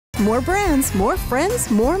more brands, more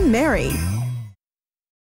friends, more merry.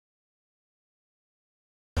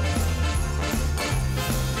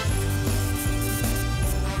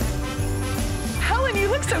 Helen, you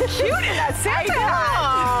look so cute in that Santa hat.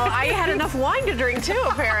 I had enough wine to drink too,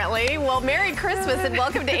 apparently. Well, Merry Christmas and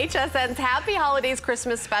welcome to HSN's Happy Holidays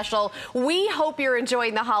Christmas Special. We hope you're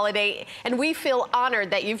enjoying the holiday, and we feel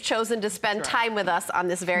honored that you've chosen to spend time with us on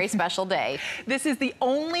this very special day. This is the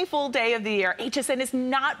only full day of the year. HSN is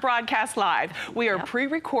not broadcast live. We are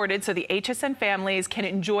pre-recorded so the HSN families can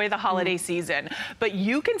enjoy the holiday season. But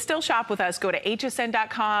you can still shop with us. Go to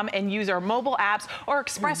hsn.com and use our mobile apps or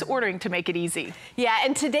express ordering to make it easy. Yeah,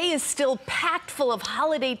 and today is still packed full of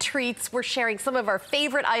holiday treats. We're sharing some of our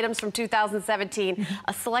favorite items from 2017,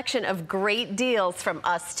 a selection of great deals from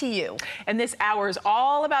us to you. And this hour is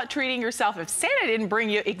all about treating yourself if Santa didn't bring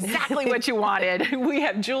you exactly what you wanted. We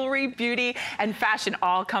have jewelry, beauty, and fashion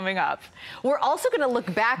all coming up. We're also going to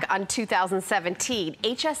look back on 2017,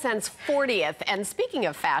 HSN's 40th. And speaking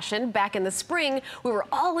of fashion, back in the spring, we were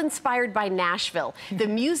all inspired by Nashville. The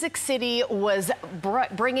Music City was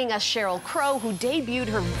bringing us Sheryl Crow, who debuted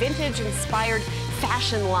her vintage-inspired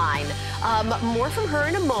fashion line. More from her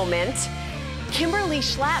in a moment. Kimberly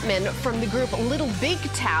Schlattman from the group Little Big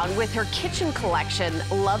Town with her kitchen collection,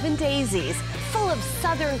 Love and Daisies, full of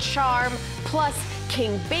Southern charm, plus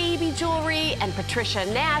King Baby jewelry, and Patricia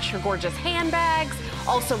Nash, her gorgeous handbags.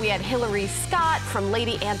 Also, we had Hillary Scott from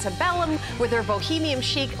Lady Antebellum with her bohemian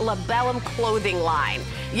chic La Bellum clothing line.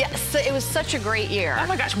 Yes, it was such a great year. Oh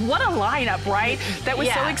my gosh, what a lineup, right? That was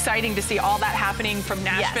so exciting to see all that happening from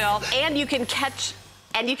Nashville. Yes. And you can catch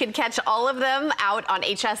all of them out on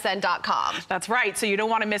hsn.com. That's right, so you don't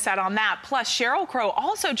want to miss out on that. Plus, Sheryl Crow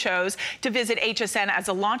also chose to visit HSN as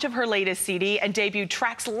a launch of her latest CD and debut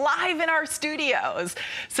tracks live in our studios.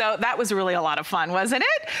 So that was really a lot of fun, wasn't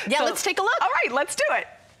it? Yeah, so, let's take a look. All right, let's do it.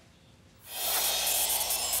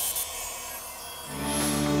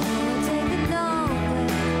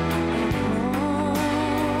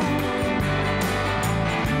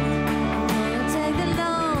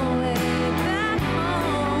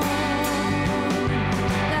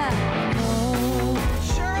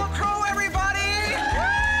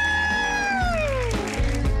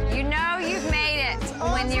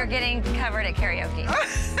 Getting covered at karaoke.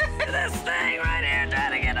 This thing right here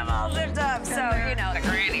trying to get them all zipped up. So, you know. The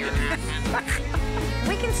granny.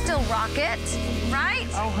 We can still rock it, right?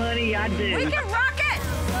 Oh, honey, I do. We can rock it.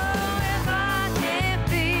 Oh, if I can't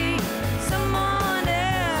be someone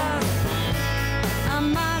else, I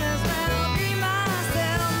might as well be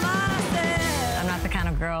myself. I'm not the kind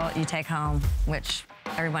of girl you take home, which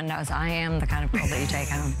everyone knows I am the kind of girl that you take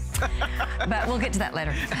home. But we'll get to that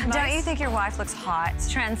later. Don't you think your wife looks hot?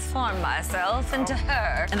 Transform myself into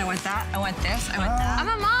her. And I want that, I want this, I want that. I'm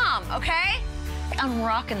a mom, okay? I'm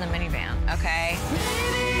rocking the minivan, okay?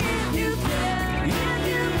 Maybe if you care, if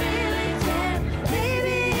you really care,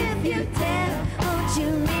 maybe if you care, won't you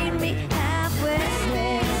meet me halfway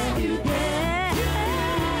there? Yeah.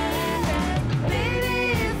 Maybe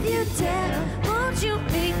if you dare, won't you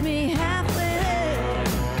meet me halfway there?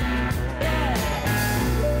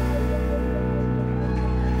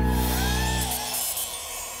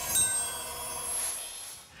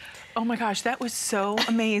 Oh my gosh, that was so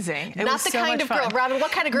amazing. It Not was the so kind much of fun. girl. Robin,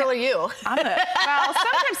 what kind of girl are you? Well,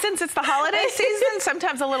 sometimes since it's the holiday season,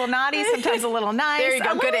 sometimes a little naughty, sometimes a little nice. There you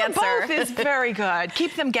go, good answer. Both is very good.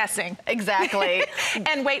 Keep them guessing. Exactly.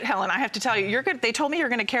 And wait, Helen, I have to tell you, you're good. They told me you're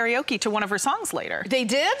going to karaoke to one of her songs later. They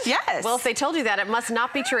did? Yes. Well, if they told you that, it must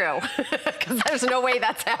not be true, because there's no way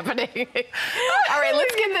that's happening. All right,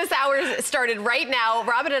 let's get this hour started right now.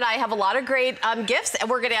 Robin and I have a lot of great gifts, and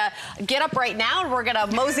we're going to get up right now, and we're going to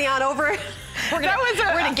mosey on over. We're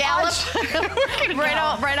gonna gallop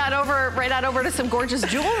right on over to some gorgeous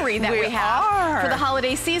jewelry that we have for the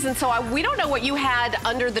holiday season. So we don't know what you had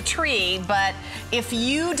under the tree, but if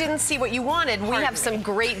you didn't see what you wanted, we have some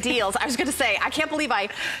great deals. I was gonna say, I can't believe I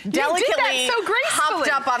delicately hopped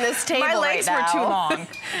up on this table. My legs were too long.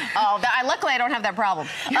 Luckily I don't have that problem.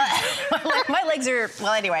 My legs are,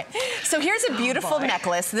 well, anyway. So here's a beautiful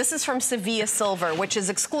necklace. This is from Sevilla Silver, which is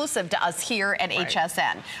exclusive to us here at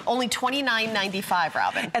HSN. Only $29.95,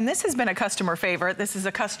 Robin. And this has been a customer favorite. This is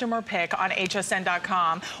a customer pick on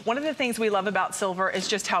hsn.com. One of the things we love about silver is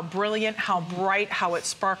just how brilliant, how bright, how it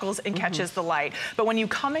sparkles and catches the light. But when you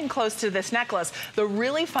come in close to this necklace, the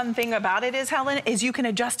really fun thing about it is, Helen, is you can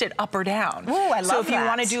adjust it up or down. Ooh, I love that. So if you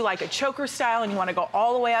want to do like a choker style and you want to go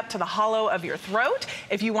all the way up to the hollow of your throat,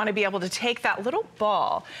 if you want to be able to take that little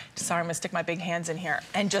ball, sorry, I'm going to stick my big hands in here,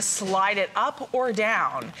 and just slide it up or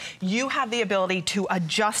down, you have the ability to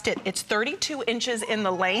adjust it. It's 30 32 inches in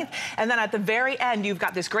the length. And then at the very end, you've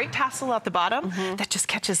got this great tassel at the bottom that just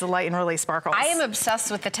catches the light and really sparkles. I am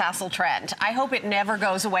obsessed with the tassel trend. I hope it never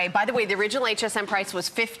goes away. By the way, the original HSN price was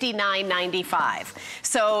 $59.95.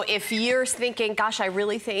 So if you're thinking, gosh, I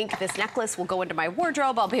really think this necklace will go into my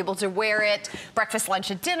wardrobe, I'll be able to wear it breakfast,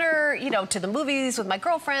 lunch, and dinner, you know, to the movies with my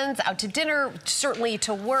girlfriends, out to dinner, certainly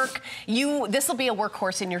to work. This will be a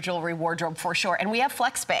workhorse in your jewelry wardrobe for sure. And we have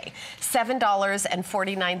FlexPay,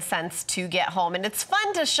 $7.49 to get home. And it's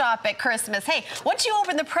fun to shop at Christmas. Hey, once you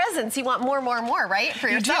open the presents, you want more, right? For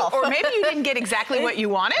yourself. Or maybe you didn't get exactly what you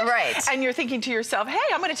wanted. Right. And you're thinking to yourself, hey,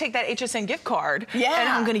 I'm going to take that HSN gift card. Yeah. And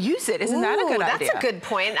I'm going to use it. Isn't that a good idea? That's a good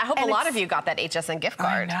point. I hope a lot of you got that HSN gift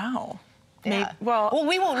card. I know. Yeah. Well,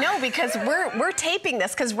 we won't know because we're taping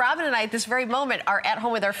this because Robin and I at this very moment are at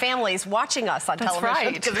home with our families watching us on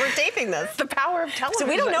television because we're taping this. The power of television.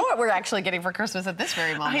 So we don't know what we're actually getting for Christmas at this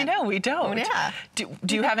very moment. I know, we don't. Yeah.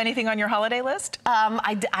 Do you have anything on your holiday list?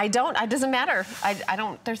 I don't. It doesn't matter. I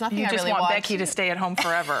don't. There's nothing I really want. You just want Becky to stay at home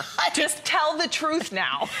forever. Just tell the truth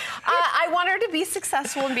now. I want her to be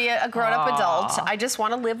successful and be a grown-up adult. I just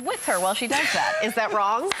want to live with her while she does that. Is that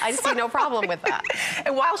wrong? I see no problem with that.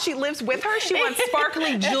 And while she lives with her, she wants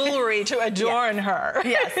sparkly jewelry to adorn her.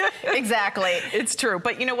 Yes, exactly. It's true.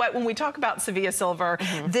 But you know what? When we talk about Sevilla silver,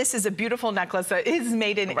 this is a beautiful necklace that is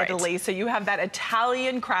made in Italy. So you have that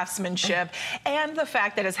Italian craftsmanship and the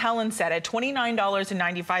fact that, as Helen said, at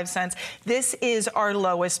 $29.95, this is our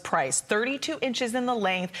lowest price, 32 inches in the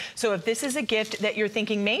length. So if this is a gift that you're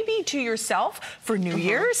thinking maybe to yourself for New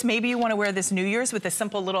Year's, maybe you want to wear this New Year's with a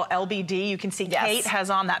simple little LBD. You can see Kate has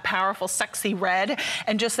on that powerful, sexy red,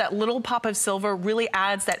 and just that little pop of silver really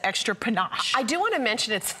adds that extra panache. I do want to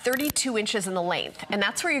mention it's 32 inches in the length, and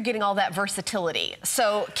that's where you're getting all that versatility.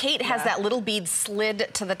 So Kate has that little bead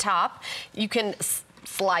slid to the top. You can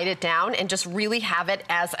slide it down and just really have it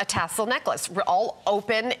as a tassel necklace. We're all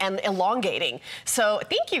open and elongating. So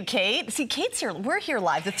thank you, Kate. See, Kate's here. We're here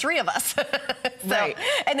live, the three of us. And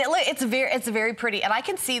it's very pretty. And I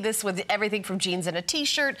can see this with everything from jeans and a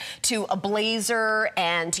t-shirt to a blazer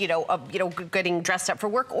and, getting dressed up for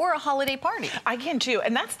work or a holiday party. I can too.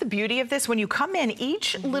 And that's the beauty of this. When you come in,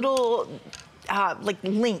 each little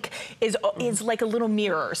link is like a little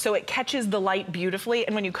mirror, so it catches the light beautifully,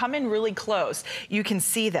 and when you come in really close you can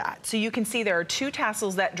see that. So you can see there are two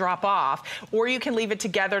tassels that drop off, or you can leave it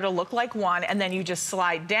together to look like one, and then you just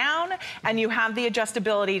slide down and you have the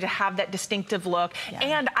adjustability to have that distinctive look.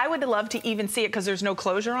 And I would love to even see it because there's no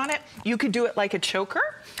closure on it. You could do it like a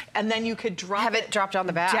choker, and then you could have it dropped down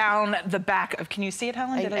the back. Down the back of, can you see it,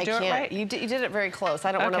 Helen? Did I do it right? You did it very close.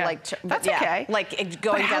 I don't want to that's okay. Like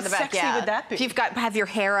going down the back. How sexy would that be? If you've have your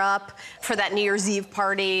hair up for that New Year's Eve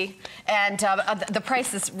party, and the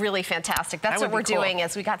price is really fantastic. That's what we're doing.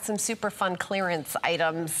 Is we got some super fun clearance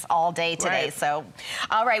items all day today. So,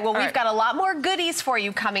 all right. Well, we've got a lot more goodies for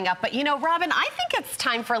you coming up. But Robin, I think it's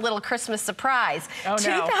time for a little Christmas surprise. Oh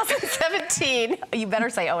no! 2017. You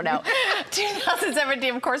better say, oh no.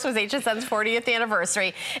 2017, of course, was HSN's 40th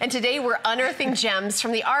anniversary, and today we're unearthing gems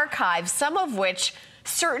from the archives, some of which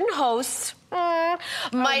certain hosts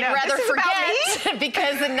might rather forget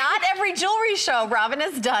because not every jewelry show Robin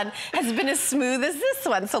has done has been as smooth as this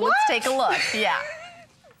one. So let's take a look. Yeah.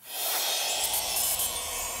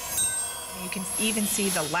 You can even see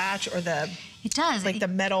the latch or the... It does. Like the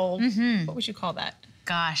metal... What would you call that?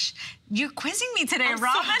 Gosh, you're quizzing me today,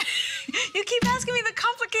 Robin. You keep asking me the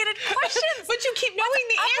complicated questions. But you keep knowing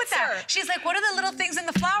the answer. She's like, what are the little things in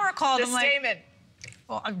the flower called? The stamen.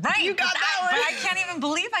 Well, right. You got that one. But I can't even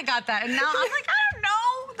believe I got that. And now I'm like, I don't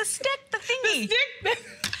know. The stick, the thingy. The stick.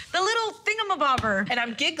 The little thingamabobber. And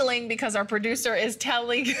I'm giggling because our producer is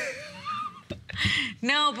telling...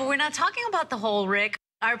 No, but we're not talking about the hole, Rick.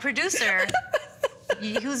 Our producer,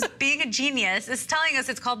 who's being a genius, is telling us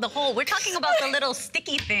it's called the hole. We're talking about the little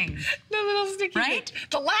sticky thing. The little sticky thing.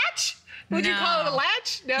 The latch? Would you call it a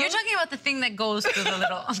latch? No. You're talking about the thing that goes through the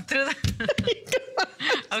little...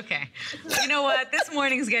 Okay. You know what? This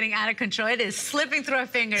morning's getting out of control. It is slipping through our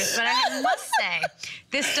fingers, but I must say,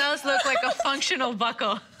 this does look like a functional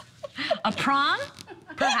buckle. A prong,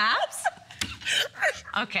 perhaps?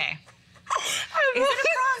 Okay. Is it a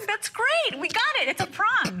prong? That's great. We got it. It's a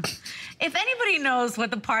prong. If anybody knows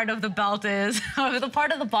what the part of the belt is, or the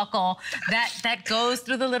part of the buckle that goes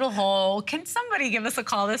through the little hole, can somebody give us a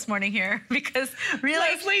call this morning here? Because really,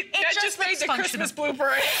 Leslie, that just made the Christmas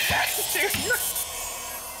blooper.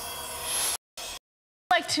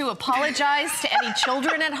 I'd like to apologize to any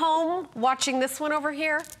children at home watching this one over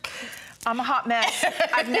here. I'm a hot mess.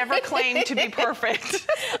 I've never claimed to be perfect.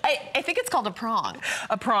 I think it's called a prong.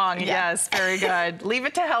 A prong, yes, very good. Leave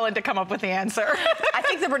it to Helen to come up with the answer. I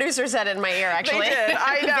think the producer said it in my ear, actually. They did,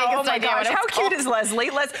 I know. Oh my gosh, how cute is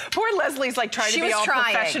Leslie? Poor Leslie's like trying to be all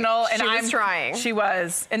professional. And she was trying. She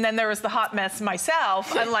was. And then there was the hot mess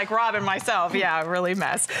myself, unlike Robin myself. Yeah, really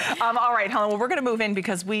mess. All right, Helen, well, we're gonna move in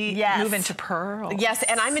because we move into pearls. Yes,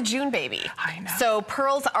 and I'm a June baby. I know. So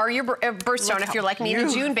pearls are your birthstone if you're like me, a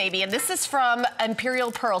June baby. And this is from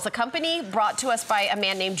Imperial Pearls, a company brought to us by a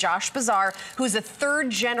man named Josh Bazar, who's a third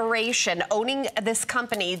generation owning this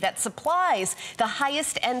company that supplies the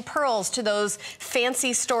highest end pearls to those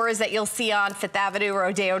fancy stores that you'll see on Fifth Avenue,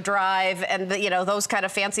 Rodeo Drive, and those kind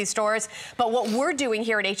of fancy stores. But what we're doing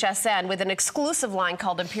here at HSN with an exclusive line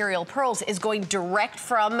called Imperial Pearls is going direct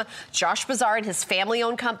from Josh Bazar and his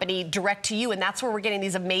family-owned company direct to you, and that's where we're getting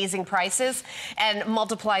these amazing prices. And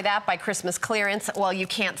multiply that by Christmas clearance. Well, you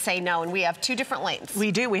can't say no. And we have two different lanes.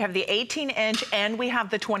 We do. We have the 18-inch and we have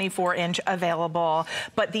the 24-inch available.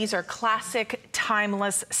 But these are classic,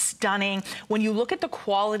 timeless, stunning. When you look at the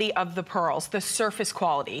quality of the pearls, the surface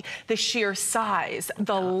quality, the sheer size,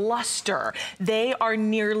 the luster, they are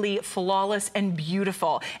nearly flawless and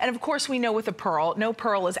beautiful. And of course, we know with a pearl, no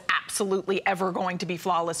pearl is absolutely ever going to be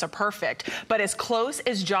flawless or perfect. But as close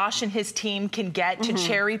as Josh and his team can get to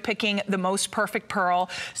cherry picking the most perfect pearl,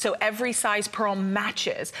 so every size pearl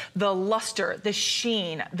matches the luster, the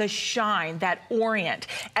sheen, the shine, that orient,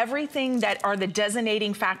 everything that are the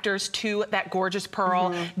designating factors to that gorgeous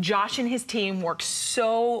pearl. Josh and his team work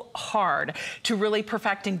so hard to really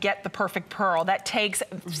perfect and get the perfect pearl. That takes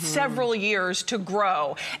several years to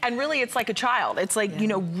grow. And really, it's like a child. It's like,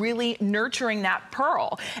 really nurturing that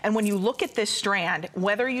pearl. And when you look at this strand,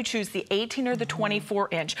 whether you choose the 18 or the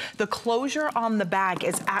 24-inch, the closure on the bag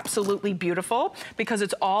is absolutely beautiful because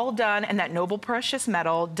it's all done in that noble precious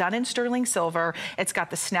metal, done in sterling silver. It's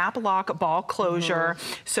got the snap lock ball closure,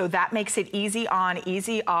 so that makes it easy on,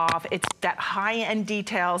 easy off. It's that high-end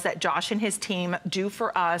details that Josh and his team do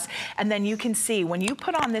for us. And then you can see when you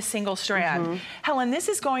put on this single strand, Helen, this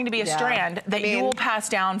is going to be a strand that you will pass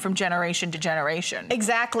down from generation to generation.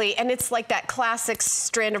 Exactly, and it's like that classic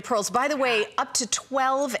strand of pearls. By the way, up to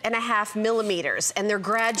 12.5 millimeters, and they're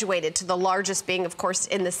graduated to the largest being, of course,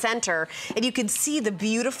 in the center. And you can see the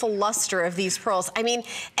beautiful luster of these pearls. I mean,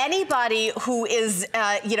 anybody who is,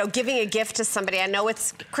 giving a gift to somebody, I know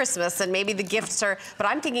it's Christmas and maybe the gifts are, but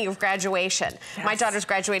I'm thinking of graduation. My daughter's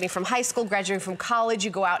graduating from high school, graduating from college.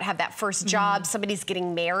 You go out and have that first job. Somebody's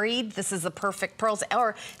getting married. This is the perfect pearls.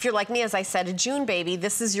 Or if you're like me, as I said, a June baby,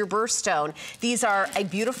 this is your birthstone. These are a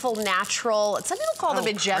beautiful, natural, some people call them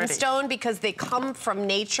a gemstone because they come from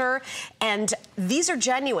nature. And these are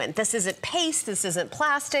genuine. This isn't paste. This isn't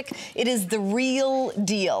plastic. It is the real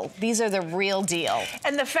deal. These are the real deal.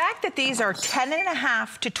 And the fact that these are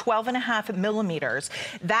 10.5 to 12.5 millimeters,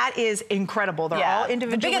 that is incredible. They're all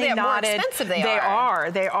individually knotted. The more expensive they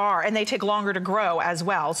are. They are. And they take longer to grow as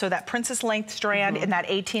well. So that princess length strand in that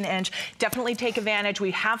 18-inch, definitely take advantage.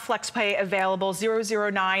 We have FlexPay available.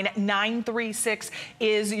 009936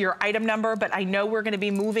 is your item number, but I know we're going to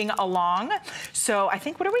be moving along. So I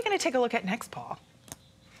think, what are we going to take a look at next, Paul?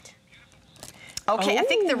 Okay, I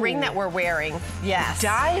think the ring that we're wearing. Yes.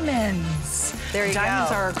 Diamonds. There you go.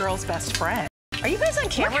 Diamonds are a girl's best friend. Are you guys on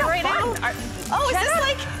camera right now?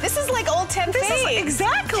 This is like old 10 Faves.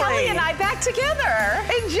 Exactly. Kelly and I back together.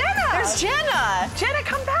 And Jenna. There's Jenna. Jenna,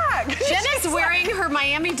 come back. Jenna's wearing her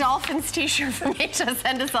Miami Dolphins t-shirt from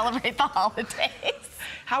HSN to celebrate the holidays.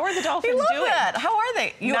 How are the Dolphins doing? That. How are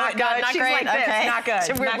they? Not good. Not She's great. Like this. Okay. Not good.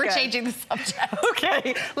 So we're changing the subject.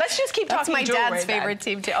 Okay. Let's just keep talking jewelry. That's my dad's favorite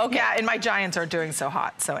team too. Okay. Yeah, and my Giants are doing so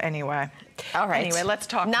hot. So anyway. All right. Anyway, let's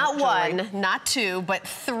talk. Not one, not two, but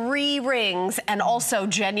 3 rings and also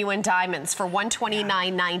genuine diamonds for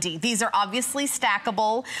 $129.90. These are obviously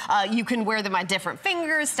stackable. You can wear them on different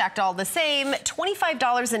fingers, stacked all the same.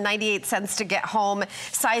 $25.98 to get home.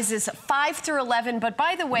 Sizes 5 through 11. But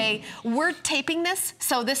by the way, we're taping this,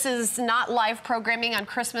 so this is not live programming on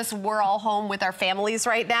Christmas. We're all home with our families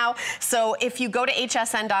right now. So if you go to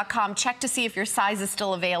hsn.com, check to see if your size is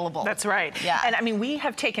still available. That's right. Yeah. And I mean, we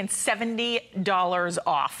have taken $70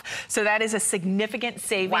 off. So that is a significant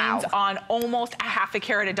savings on almost a half a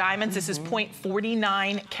carat of diamonds. This is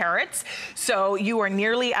 0.49 carats. So you are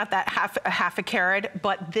nearly at that half a carat.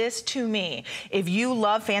 But this, to me, if you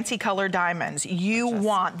love fancy colored diamonds, you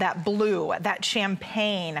want that blue, that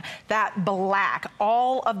champagne, that black, all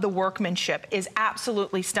all of the workmanship is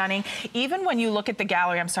absolutely stunning. Even when you look at the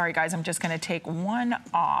gallery, I'm sorry guys, I'm just gonna take one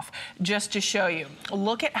off just to show you.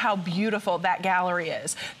 Look at how beautiful that gallery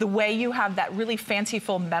is. The way you have that really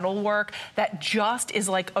fanciful metal work that just is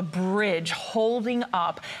like a bridge holding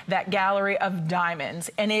up that gallery of diamonds,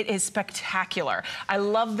 and it is spectacular. I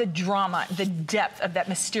love the drama, the depth of that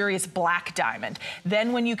mysterious black diamond.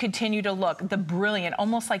 Then when you continue to look, the brilliant,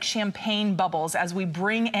 almost like champagne bubbles as we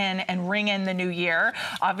bring in and ring in the new year.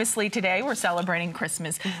 Obviously today we're celebrating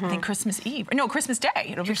Christmas, I think Christmas Eve, no, Christmas Day.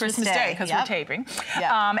 It'll be Christmas Day because we're taping.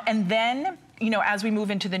 And then, you know, as we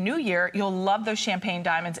move into the new year, you'll love those champagne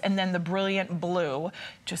diamonds, and then the brilliant blue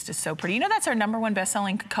just is so pretty. You know that's our #1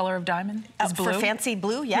 best-selling color of diamond is blue. For fancy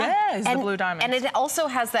blue, yeah. Yeah, is the blue diamond. And it also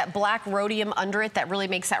has that black rhodium under it that really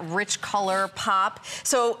makes that rich color pop.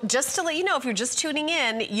 So just to let you know, if you're just tuning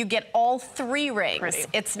in, you get all 3 rings. Pretty.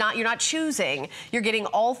 It's not, you're not choosing, you're getting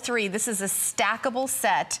all 3. This is a stackable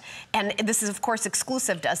set, and this is of course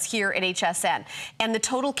exclusive to us here at HSN. And the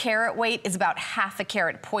total carat weight is about half a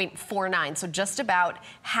carat, 0.49. So just about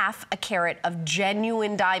half a carat of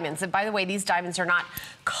genuine diamonds. And by the way, these diamonds are not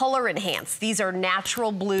color enhanced. These are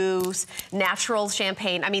natural blues, natural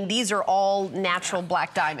champagne. I mean, these are all natural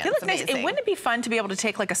black diamonds. They look nice. Wouldn't it be fun to be able to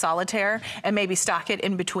take like a solitaire and maybe stack it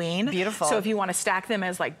in between? Beautiful. So if you want to stack them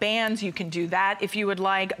as like bands, you can do that if you would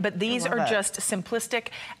like. But these are just simplistic,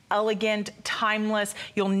 elegant, timeless.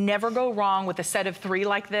 You'll never go wrong with a set of 3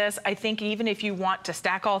 like this. I think even if you want to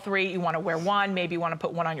stack all 3, you want to wear one, maybe you want to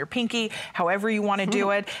put one on your pinky, however you want to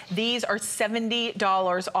do it. These are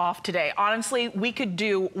 $70 off today. Honestly, we could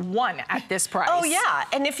do one at this price. Oh yeah,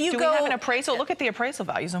 and if you do go... we have an appraisal? Look at the appraisal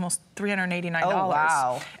value, it's almost $389. Oh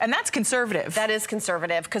wow. And that's conservative. That is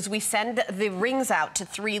conservative, because we send the rings out to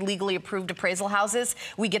 3 legally approved appraisal houses.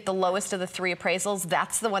 We get the lowest of the 3 appraisals.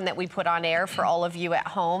 That's the one that we put on air for all of you at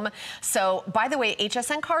home. So, by the way,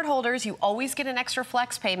 HSN card holders, you always get an extra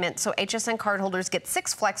flex payment. So HSN card holders get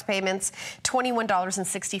 6 flex payments,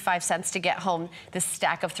 $21.65 to get home this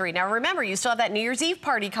stack of 3. Now remember, you still have that New Year's Eve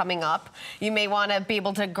party coming up. You may want to be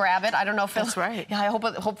able to grab it. I don't know if that's right. Yeah,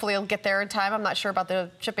 hopefully it'll get there in time. I'm not sure about the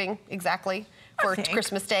shipping exactly for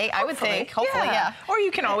Christmas Day. I would think. Hopefully, yeah. Or you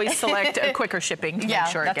can always select a quicker shipping to make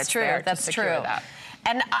sure it gets there. That's true. That.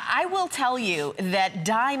 And I will tell you that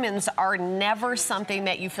diamonds are never something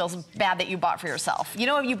that you feel bad that you bought for yourself. You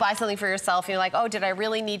know, if you buy something for yourself, and you're like, oh, did I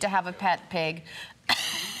really need to have a pet pig?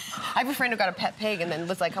 I have a friend who got a pet pig and then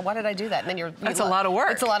was like, why did I do that? And then that's a lot of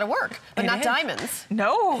work. It's a lot of work, but not diamonds.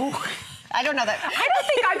 No. I don't know that. I don't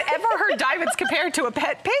think I've ever heard diamonds compared to a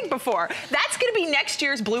pet pig before. That's going to be next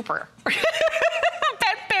year's blooper.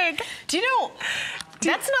 Pet pig. Do you know...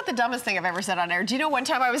 That's not the dumbest thing I've ever said on air. Do you know one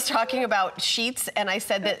time I was talking about sheets and I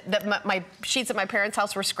said that my sheets at my parents'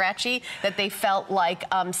 house were scratchy, that they felt like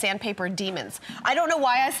sandpaper demons. I don't know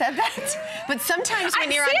why I said that, but sometimes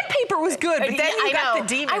when you're sandpaper was good, but then you got the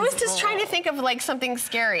demons. I was just trying to think of like something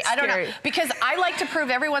scary. I don't know, because I like to prove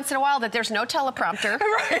every once in a while that there's no teleprompter.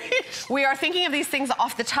 Right. We are thinking of these things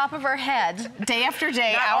off the top of our head, day after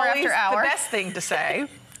day, not hour after hour. The best thing to say.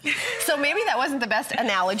 So maybe that wasn't the best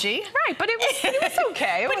analogy. Right, but it was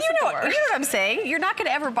okay. But you know what I'm saying? You're not going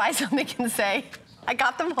to ever buy something and say, I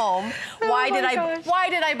got them home. Why did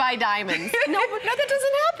I buy diamonds? No, that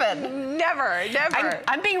doesn't happen. Never, never.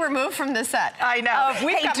 I'm being removed from this set. I know.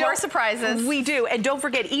 We've got more surprises. We do, and don't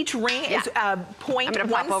forget, each ring is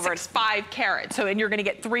 0.165 carats. So, and you're going to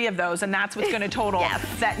get 3 of those, and that's what's going to total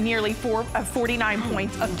that nearly 49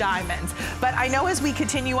 points of diamonds. But I know as we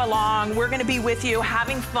continue along, we're going to be with you,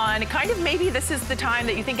 having fun. Kind of maybe this is the time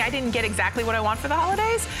that you think I didn't get exactly what I want for the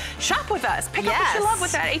holidays. Shop with us. Pick up what you love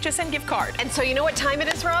with that HSN gift card. And so you know what time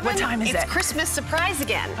it is, Robin? What time is it? It's Christmas surprise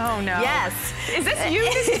again. Oh, no. Yes. Is this you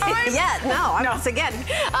this time? No. This again.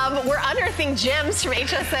 We're unearthing gems from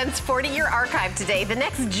HSN's 40-year archive today. The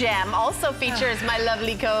next gem also features my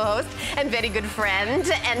lovely co-host and very good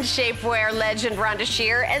friend and shapewear legend Rhonda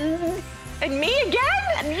Shear and me again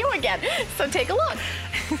and you again. So take a look.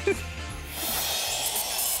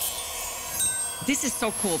 This is so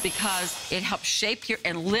cool because it helps shape your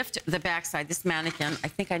and lift the backside. This mannequin, I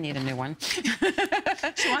think I need a new one. She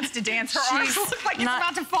wants to dance. Her arms look like it's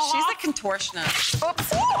about to fall off. She's a contortionist.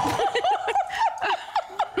 Oops.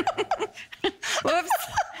 Whoops.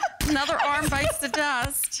 Another arm bites the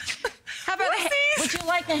dust. How about would you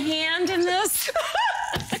like a hand in this? Here.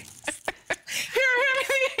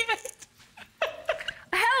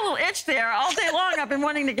 I had a little itch there all day long. I've been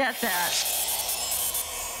wanting to get that.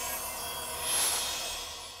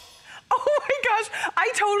 Oh my gosh,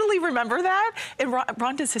 I totally remember that. And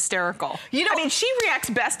Rhonda's hysterical. You know, I mean, she reacts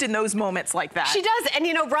best in those moments like that. She does. And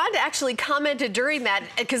you know, Rhonda actually commented during that,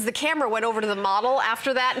 because the camera went over to the model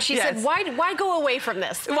after that, and she said, why go away from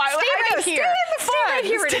this? Why, stay right here. Stay in the fun. Stay right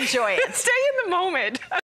here and enjoy it. Stay in the moment.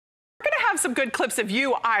 We're gonna have some good clips of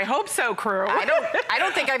you. I hope so, crew. I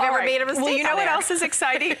don't think I've ever made a mistake. Well, you know what else is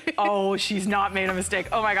exciting? Oh, she's not made a mistake.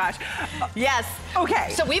 Oh my gosh. Yes. Okay.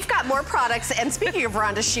 So we've got more products, and speaking of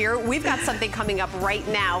Rhonda Shear, we've got something coming up right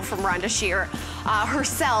now from Rhonda Shear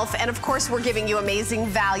herself, and of course we're giving you amazing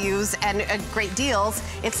values and great deals.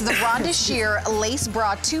 It's the Rhonda Shear Lace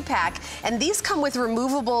Bra 2-pack, and these come with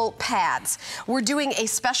removable pads. We're doing a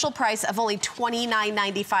special price of only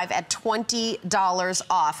 $29.95 at $20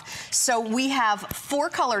 off. So we have 4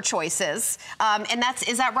 color choices, and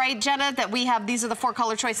is that right, Jenna? That we have, these are the 4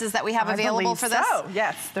 color choices that we have available for this? So,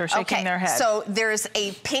 yes, they're shaking their head. So there's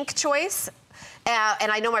a pink choice.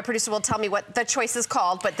 And I know my producer will tell me what the choice is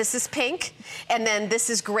called, but this is pink, and then this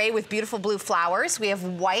is gray with beautiful blue flowers. We have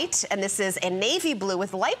white, and this is a navy blue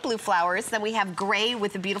with light blue flowers. Then we have gray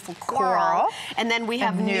with the beautiful coral, and then we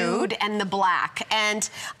have nude and the black. And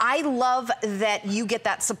I love that you get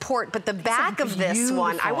that support, but the back of this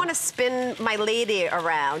one, I want to spin my lady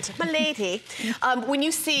around. My lady. When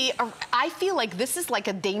you see, I feel like this is like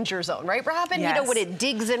a danger zone, right, Robin? Yes. You know, when it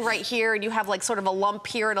digs in right here, and you have like sort of a lump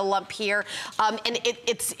here and a lump here. And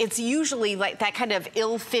it's usually like that kind of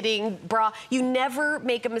ill-fitting bra. You never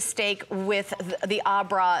make a mistake with the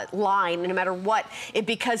bra line, no matter what,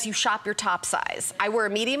 because you shop your top size. I wear a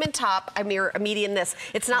medium in top, I wear a medium this.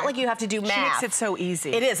 It's not like you have to do math. She makes it so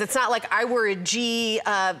easy. It is. It's not like I wear a G,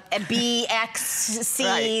 a B, X,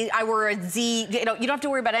 C, I wear a Z. You know, you don't have to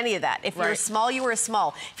worry about any of that. If you're small, you wear a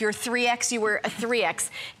small. If you're a 3X, you wear a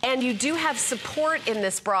 3X. And you do have support in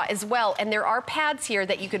this bra as well. And there are pads here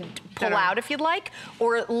that you can pull out if you'd like,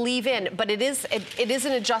 or leave in, but it is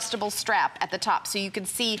an adjustable strap at the top, so you can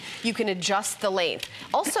see, you can adjust the length.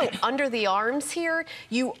 Also, under the arms here,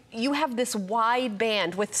 you have this wide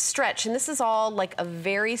band with stretch, and this is all like a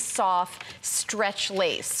very soft stretch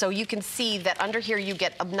lace. So you can see that under here you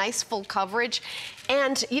get a nice full coverage.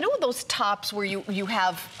 And you know those tops where you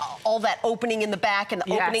have all that opening in the back and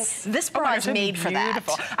the opening? This bra is made for that.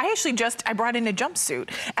 I actually I brought in a jumpsuit,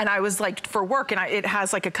 and I was like, for work, and it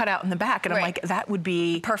has like a cutout in the back, and I'm like, that would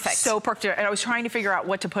be perfect. So perfect. And I was trying to figure out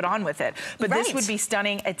what to put on with it. But this would be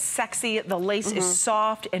stunning. It's sexy. The lace is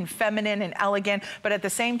soft and feminine and elegant, but at the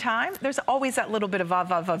same time, there's always that little bit of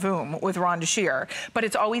va-va-va-voom with Rhonda Shear. But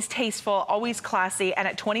it's always tasteful, always classy, and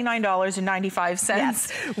at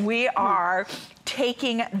 $29.95, we are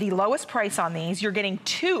taking the lowest price on these. You're getting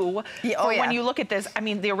 2. When you look at this, I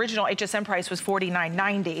mean, the original HSN price was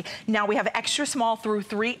 $49.90. Now we have extra small through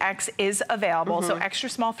 3X is available. So extra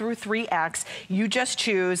small through 3X, you just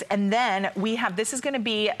choose. And then we have, this is gonna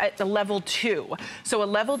be at the level 2. So a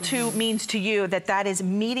level 2 means to you that is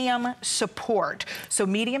medium support. So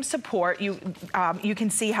medium support, you can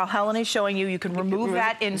see how Helen is showing you. You can remove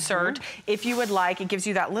that insert if you would like. It gives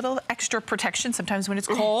you that little extra protection sometimes when it's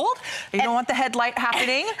cold. You don't want the headlight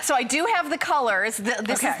happening. So I do have the colors.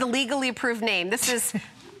 This is the legally approved name. This is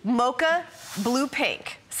mocha, blue,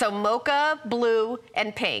 pink. So mocha, blue,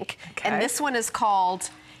 and pink. And this one is called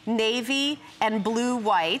navy and blue,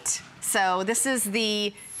 white. So this is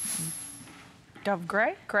the Dove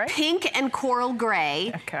gray? Pink and coral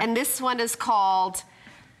gray. And this one is called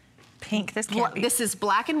pink. This can't be. This is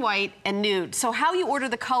black and white and nude. So how you order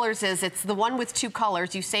the colors is it's the one with 2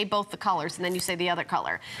 colors. You say both the colors and then you say the other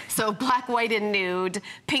color. So black, white, and nude,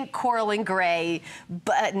 pink, coral, and gray,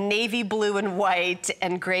 navy blue and white,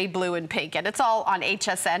 and gray, blue, and pink. And it's all on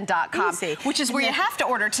hsn.com, which is where you have to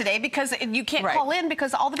order today because you can't call in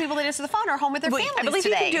because all the people that answer the phone are home with their families I believe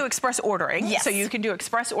today. You can do express ordering. So you can do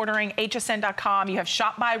express ordering, hsn.com. You have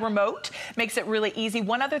shop by remote. Makes it really easy.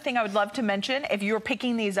 One other thing I would love to mention, if you're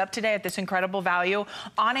picking these up today at this incredible value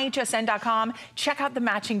on hsn.com, check out the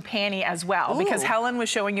matching panty as well, because Helen was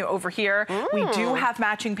showing you over here. We do have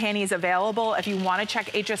matching panties available. If you want to check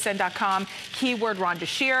hsn.com, keyword Rhonda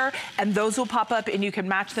Shear, and those will pop up and you can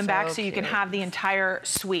match them back so you can have the entire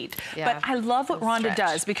suite. But I love what Rhonda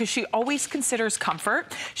does because she always considers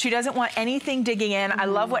comfort. She doesn't want anything digging in. I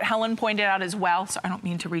love what Helen pointed out as well, so I don't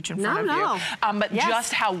mean to reach in front of you. But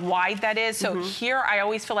just how wide that is. So here I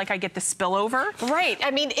always feel like I get the spillover. Right.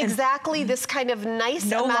 I mean, exactly. exactly this kind of nice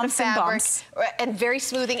No amount of lumps and fabric bumps. and very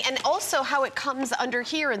smoothing, and also how it comes under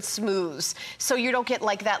here and smooths, so you don't get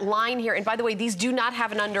like that line here. And by the way, these do not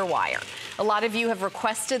have an underwire. A lot of you have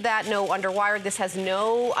requested that, no underwire. This has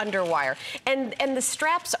no underwire. And the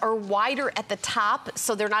straps are wider at the top,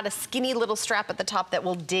 so they're not a skinny little strap at the top that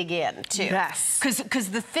will dig in too. Yes. Because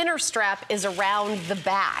the thinner strap is around the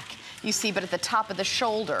back. You see, but at the top of the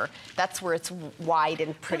shoulder, that's where it's wide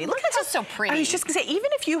and pretty. Look, it's just so pretty. I was just gonna say, even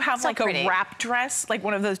if you have So like pretty. a wrap dress, like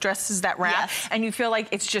one of those dresses that wrap, Yes. and you feel like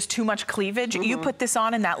it's just too much cleavage, you put this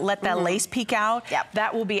on and let that lace peek out. Yep.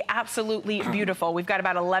 That will be absolutely beautiful. We've got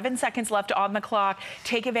about 11 seconds left on the clock.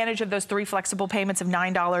 Take advantage of those 3 flexible payments of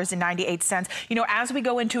 $9.98. You know, as we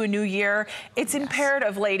go into a new year, it's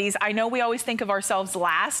imperative, ladies. I know we always think of ourselves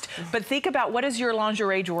last, but think about, what does your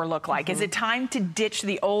lingerie drawer look like? Is it time to ditch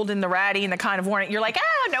the old and the ratty and the kind of worn it? You're like,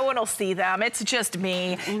 no one will see them. It's just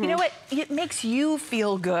me. You know what? It makes you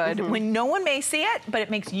feel good when no one may see it, but it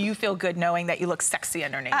makes you feel good knowing that you look sexy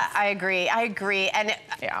underneath. I agree. I agree. And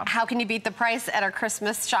how can you beat the price at our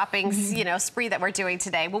Christmas shopping, you know, spree that we're doing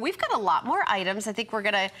today? Well, we've got a lot more items. I think we're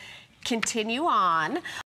going to continue on.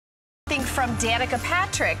 Something from Danica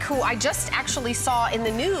Patrick, who I just actually saw in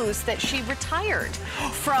the news that she retired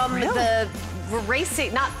from the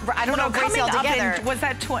racing, I don't know if racing altogether. Was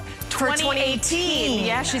that For 2018.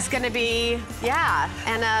 Yeah, she's going to be,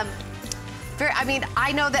 and I mean,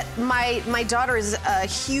 I know that my daughter is a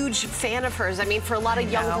huge fan of hers. I mean, for a lot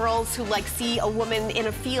of young girls who like see a woman in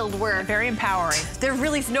a field where very empowering. There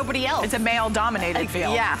really is nobody else. It's a male-dominated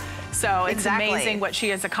field. Yeah. So it's amazing what she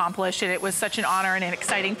has accomplished, and it was such an honor and an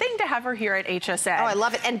exciting thing to have her here at HSN. Oh, I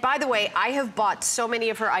love it. And by the way, I have bought so many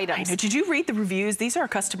of her items. I know. Did you read the reviews? These are a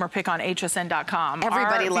customer pick on hsn.com.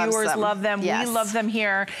 Everybody loves them. Our viewers love them. Yes. We love them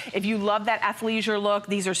here. If you love that athleisure look,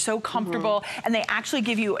 these are so comfortable, and they actually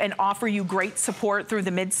give you and offer you great support through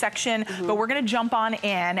the midsection. But we're going to jump on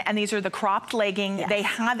in, and these are the cropped legging. Yes. They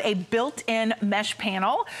have a built-in mesh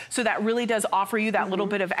panel, so that really does offer you that little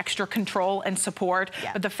bit of extra control and support.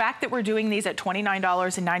 But the fact that we're doing these at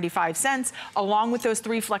 $29.95, along with those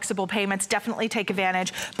 3 flexible payments, definitely take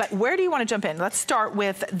advantage. But where do you want to jump in? Let's start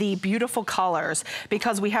with the beautiful colors,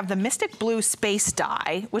 because we have the Mystic Blue Space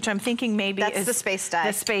Dye, which I'm thinking maybe is the space dye.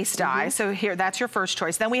 The space dye. So here, that's your first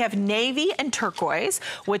choice. Then we have navy and turquoise,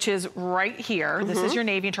 which is right here. This is your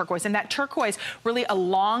navy and turquoise. And that turquoise really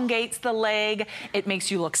elongates the leg. It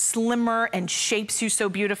makes you look slimmer and shapes you so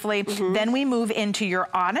beautifully. Then we move into your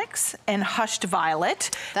onyx and hushed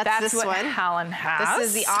violet. That's this what one. Helen has. This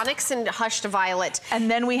is the onyx and hushed violet.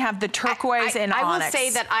 And then we have the turquoise and onyx. I will say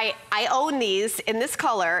that I own these in this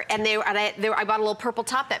color, and I bought a little purple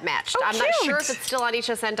top that matched. Oh, I'm not cute. sure if it's still on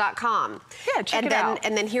hsn.com. Yeah, check it out.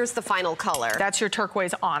 And then here's the final color. That's your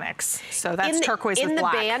turquise onyx. So that's turquoise with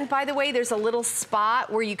black. In the band, by the way, there's a little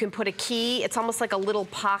spot where you can put a key. It's almost like a little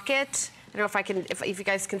pocket. I don't know if I can, if you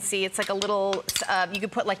guys can see, it's like a little, you can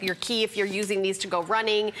put like your key if you're using these to go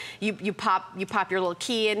running. You pop your little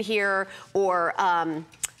key in here, or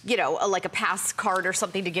you know, like a pass card or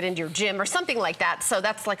something to get into your gym or something like that. So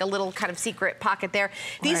that's like a little kind of secret pocket there.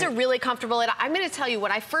 These are really comfortable. And I'm going to tell you,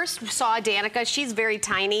 when I first saw Danica, she's very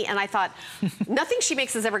tiny, and I thought, nothing she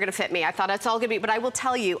makes is ever going to fit me. I thought it's all going to be, but I will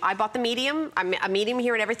tell you, I bought the medium. I'm a medium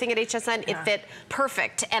here and everything at HSN. It fit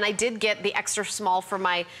perfect. And I did get the extra small for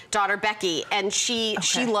my daughter, Becky, and she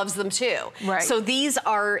loves them too. Right. So these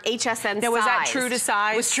are HSN now, was that true to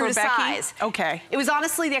size? It was true to Becky? size. Okay. It was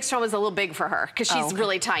honestly, the extra one was a little big for her, because she's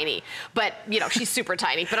really tiny. But, you know, she's super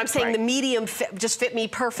tiny. But I'm saying the medium just fit me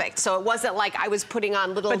perfect. So it wasn't like I was putting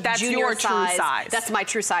on little but that's junior your true size. That's my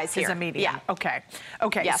true size here. Is a medium. Yeah. Okay.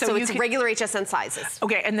 Okay. Yeah, so it's regular HSN sizes.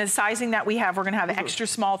 Okay, and the sizing that we have, we're going to have extra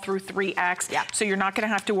small through 3X. Yeah. So you're not going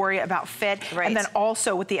to have to worry about fit. Right. And then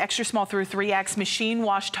also with the extra small through 3X, machine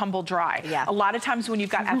wash, tumble dry. Yeah. A lot of times when you've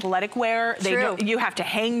got athletic wear, you have to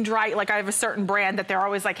hang dry. Like I have a certain brand that they're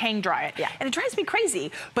always like hang dry it. Yeah. And it drives me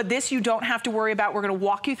crazy. But this you don't have to worry about. We're going to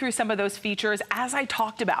walk you through some of those features. As I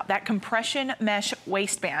talked about, that compression mesh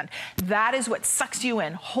waistband, that is what sucks you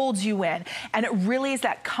in, holds you in. And it really is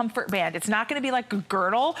that comfort band. It's not going to be like a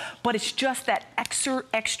girdle, but it's just that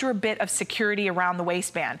extra bit of security around the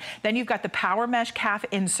waistband. Then you've got the power mesh calf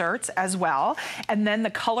inserts as well. And then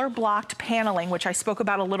the color blocked paneling, which I spoke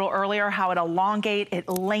about a little earlier, how it elongates, it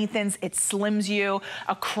lengthens, it slims you.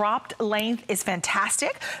 A cropped length is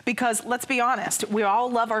fantastic because let's be honest, we all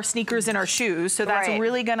love our sneakers and our shoes. So that's really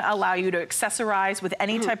really gonna allow you to accessorize with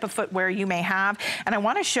any type of footwear you may have. And I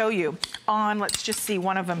wanna show you on, let's just see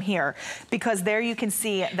one of them here, because there you can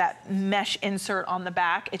see that mesh insert on the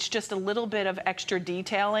back. It's just a little bit of extra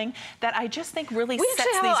detailing that I just think really sets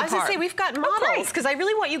these apart. I was gonna say, we've got models, because I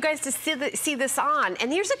really want you guys to see this on.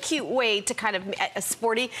 And here's a cute way to kind of, a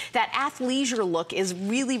sporty, that athleisure look is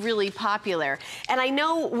really, really popular. And I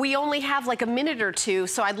know we only have like a minute or two,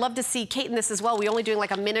 so I'd love to see Kate in this as well. We're only doing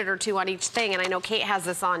like a minute or two on each thing, and I know Kate has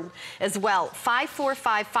this on as well.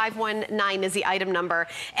 545519 is the item number.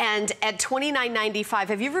 And at $29.95,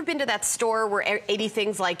 have you ever been to that store where 80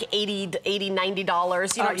 things like $80, $90? You know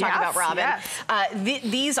what I'm talking about, Robin? Yes.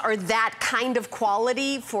 These are that kind of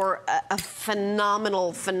quality for a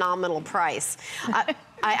phenomenal, phenomenal price.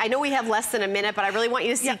 I know we have less than a minute, but I really want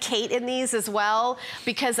you to see Kate in these as well,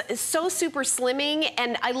 because it's so super slimming,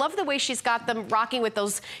 and I love the way she's got them rocking with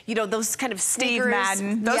those, you know, those kind of sneakers. Steve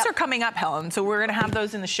Madden. Those are coming up, Helen, so we're gonna have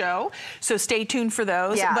those in the show, so stay tuned for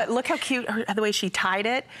those. But look how cute the way she tied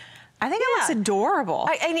it. I think it looks adorable.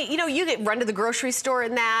 You know, you run to the grocery store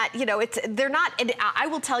in that, you know, they're not, and I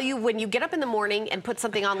will tell you, when you get up in the morning and put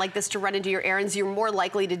something on like this to run into your errands, you're more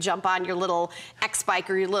likely to jump on your little X-Bike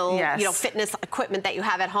or your little, you know, fitness equipment that you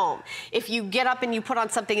have at home. If you get up and you put on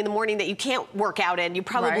something in the morning that you can't work out in, you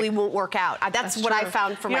probably won't work out. That's what I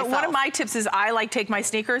found for myself. One of my tips is I like take my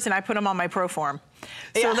sneakers and I put them on my Proform.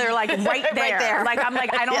 So they're like right there. Like I'm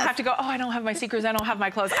like, I don't have to go, oh, I don't have my sneakers, I don't have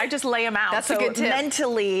my clothes. I just lay them out. That's a good tip.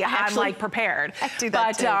 Mentally, I'm like prepared. I do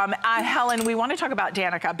that too. Helen, we want to talk about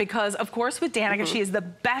Danica, because of course with Danica, she is the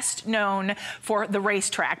best known for the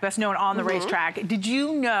racetrack, best known on the racetrack. Did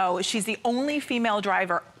you know she's the only female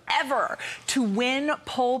driver ever to win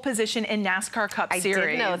pole position in NASCAR Cup Series? I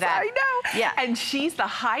did know that. I know. Yeah. And she's the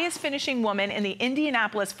highest finishing woman in the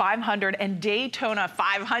Indianapolis 500 and Daytona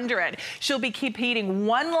 500. She'll be competing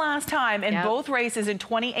one last time in both races in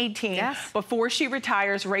 2018 before she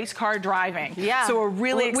retires race car driving. So we're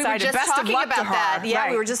really excited. We were just Best of luck about to her. that.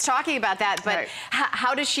 Yeah, we were just talking about that. But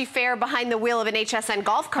how does she fare behind the wheel of an HSN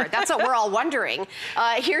golf cart? That's what we're all wondering.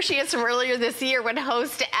 Here she is from earlier this year when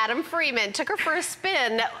host Adam Freeman took her for a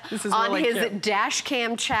spin on his dash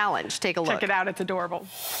cam challenge. Take a look. Check it out, it's adorable.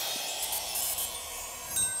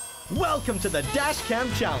 Welcome to the Dash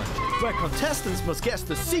Cam Challenge, where contestants must guess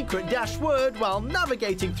the secret dash word while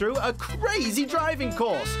navigating through a crazy driving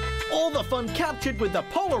course. All the fun captured with the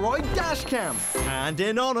Polaroid dash cam. And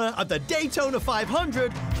in honor of the Daytona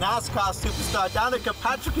 500, NASCAR superstar Danica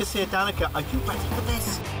Patrick is here. Danica, are you ready for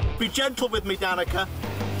this? Be gentle with me, Danica.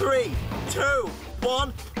 3, 2,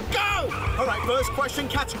 1, go! All right, first question,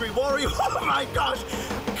 category Warrior. Oh my gosh!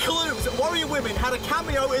 Clues. Warrior Women had a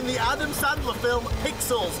cameo in the Adam Sandler film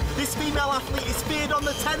Pixels. This female athlete is feared on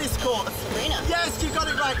the tennis court. Serena. Yes, you got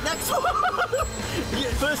it right. Next one.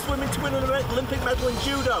 First woman to win an Olympic medal in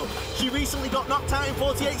judo. She recently got knocked out in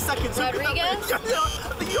 48 seconds. Rodriguez? Your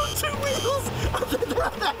 2 wheels.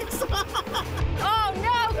 Next. Oh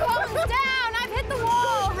no, calm down. I've hit the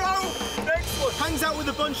wall. No. Next one. Hangs out with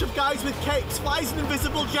a bunch of guys with capes. Flies an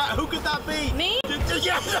invisible jet. Who could that be? Me?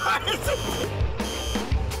 Yeah.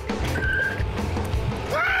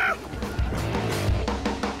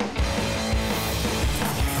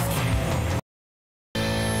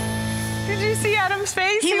 Did you see Adam's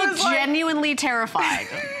face? He looked genuinely terrified.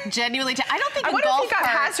 Genuinely. I don't think a golf cart,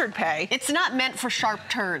 hazard pay. It's not meant for sharp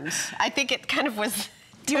turns. I think it kind of was.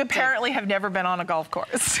 You apparently have never been on a golf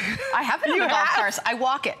course. I have been on a golf course. I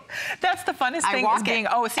walk it. That's the funnest thing is being,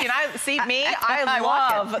 I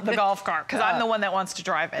love the golf cart because I'm the one that wants to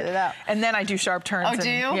drive it. And then I do sharp turns. Oh, do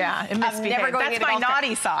you? Yeah, and misbehave. That's my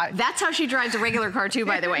naughty side. That's how she drives a regular car too,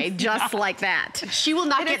 by the way, just like that. She will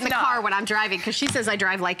not get in the car when I'm driving because she says I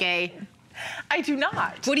drive like a... I do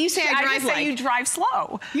not. What do you say I drive like? I say you drive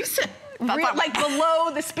slow. You said... like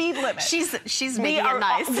below the speed limit. She's making it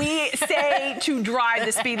nice. We say to drive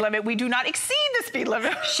the speed limit. We do not exceed the speed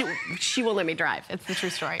limit. She will let me drive. It's the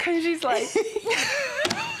true story. Because she's like...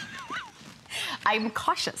 I'm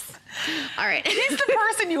cautious. All right. She's the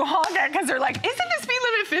person you honk at because they're like, isn't the speed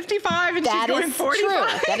limit 55 and she's going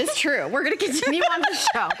 45? That is true. We're going to continue on the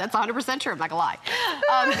show. That's 100% true. I'm not going to lie.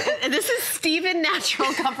 This is Steven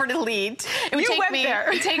Natural Comfort Elite. It would take me.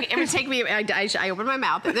 It would take me. I opened my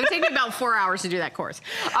mouth. It would take me about 4 hours to do that course.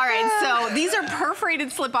 All right. So these are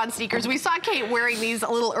perforated slip-on sneakers. We saw Kate wearing these a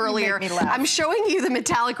little earlier. I'm showing you the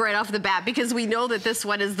metallic right off the bat because we know that this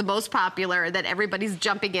one is the most popular, that everybody's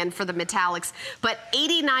jumping in for the metallics. But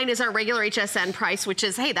 $89 is our regular HSN price, which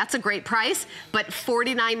is, hey, that's a great price, but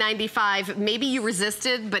 $49.95, maybe you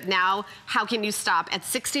resisted, but now how can you stop at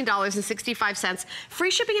 $16.65.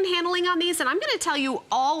 Free shipping and handling on these, and I'm gonna tell you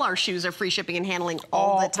all our shoes are free shipping and handling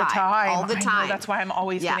all the time. All the time. I know, that's why I'm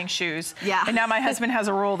always getting shoes. Yeah. And now my husband has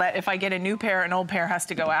a rule that if I get a new pair, an old pair has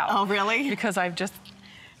to go out. Oh, really? Because I've just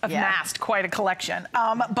amassed quite a collection.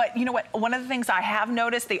 But you know what? One of the things I have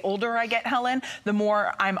noticed, the older I get, Helen, the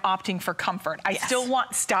more I'm opting for comfort. I still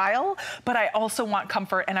want style, but I also want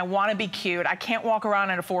comfort, and I want to be cute. I can't walk around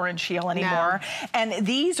in a 4-inch heel anymore. No. And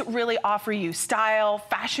these really offer you style,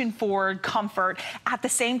 fashion forward, comfort. At the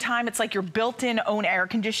same time, it's like your built-in own air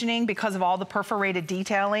conditioning because of all the perforated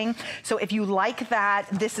detailing. So if you like that,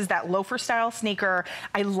 this is that loafer style sneaker.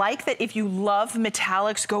 I like that if you love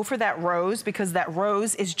metallics, go for that rose, because that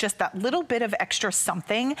rose is just that little bit of extra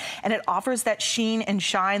something, and it offers that sheen and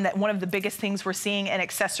shine that one of the biggest things we're seeing in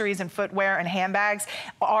accessories and footwear and handbags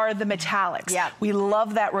are the metallics. Yeah. We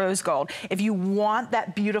love that rose gold. If you want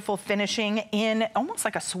that beautiful finishing in almost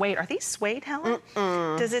like a suede, are these suede, Helen?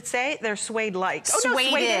 Does it say? They're suede-like. Oh, no,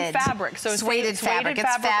 suede fabric. So suede fabric.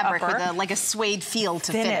 It's fabric with like a suede feel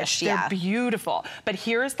to finish. They're beautiful. But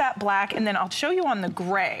here's that black, and then I'll show you on the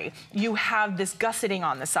gray. You have this gusseting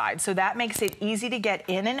on the side, so that makes it easy to get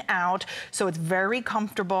in and out, so it's very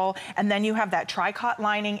comfortable. And then you have that tricot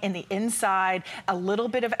lining in the inside, a little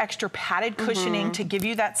bit of extra padded cushioning to give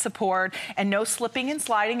you that support, and no slipping and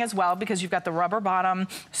sliding as well, because you've got the rubber bottom,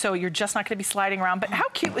 so you're just not going to be sliding around. But how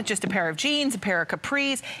cute with just a pair of jeans, a pair of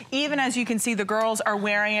capris, even as you can see the girls are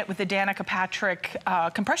wearing it with the Danica Patrick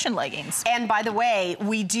compression leggings. And by the way,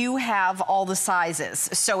 we do have all the sizes,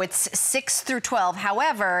 so it's 6 through 12.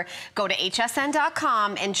 However, go to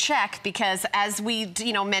hsn.com and check, because as we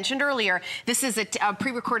mentioned earlier, this is a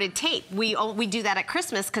pre-recorded tape. We do that at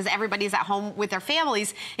Christmas because everybody's at home with their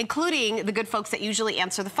families, including the good folks that usually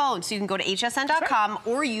answer the phone. So you can go to hsn.com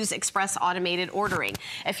or use express automated ordering.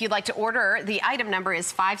 If you'd like to order, the item number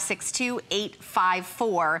is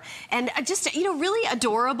 562854. And just, really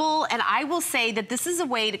adorable. And I will say that this is a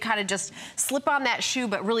way to kind of just slip on that shoe,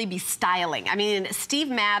 but really be styling. I mean, Steve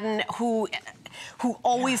Madden, who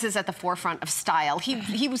always is at the forefront of style.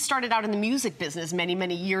 He was started out in the music business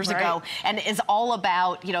many years ago, and is all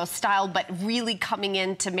about, style, but really coming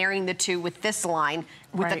into marrying the two with this line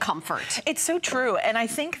with the comfort. It's so true. And I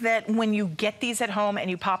think that when you get these at home and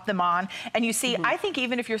you pop them on and you see, I think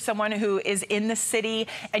even if you're someone who is in the city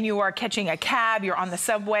and you are catching a cab, you're on the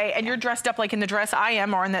subway, and you're dressed up like in the dress I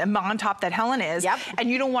am, or in the on top that Helen is, and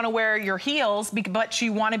you don't want to wear your heels, but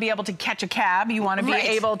you want to be able to catch a cab, you want to be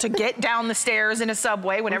able to get down the stairs in a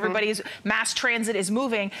subway when everybody's mass transit is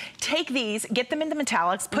moving, take these, get them into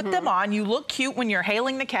metallics, put them on, you look cute when you're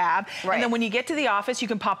hailing the cab, and then when you get to the office, you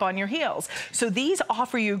can pop on your heels. So these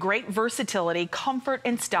offer you great versatility, comfort,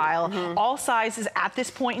 and style. All sizes at this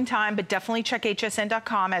point in time, but definitely check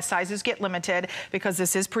hsn.com as sizes get limited, because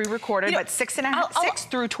this is pre-recorded, but 6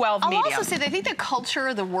 through 12 medium. I'll also say that I think the culture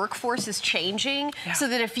of the workforce is changing, so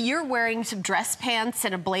that if you're wearing some dress pants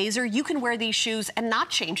and a blazer, you can wear these shoes and not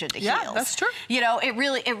change into heels. Yeah, that's true. It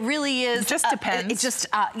really is. It just depends. It just,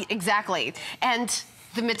 exactly. And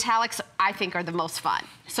the metallics, I think, are the most fun.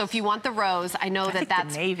 So if you want the rose, I know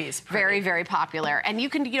that's very popular. And you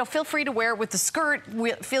can, feel free to wear it with the skirt.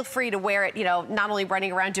 Feel free to wear it, not only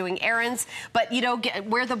running around doing errands, but,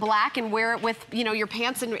 wear the black and wear it with, your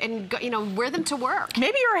pants and wear them to work.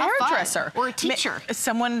 Maybe you're a hairdresser. Or a teacher.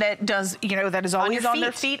 Someone that does, that is always on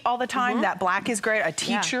their feet all the time. That black is great. A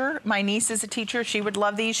teacher. My niece is a teacher. She would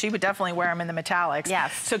love these. She would definitely wear them in the metallics.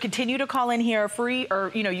 Yes. So continue to call in here free, or,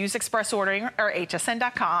 use express ordering or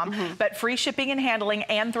hsn.com, but free shipping and handling,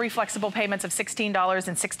 and 3 flexible payments of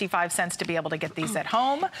 $16.65 to be able to get these at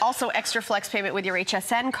home. Also, extra flex payment with your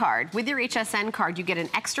HSN card. With your HSN card, you get an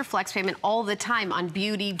extra flex payment all the time on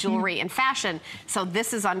beauty, jewelry, and fashion. So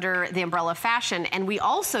this is under the umbrella of fashion. And we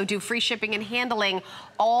also do free shipping and handling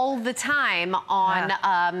all the time on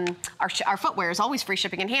our footwear is always free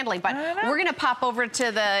shipping and handling. But we're going to pop over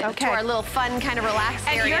to to our little fun kind of relaxed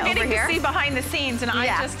area over here. And you're getting to see behind the scenes, and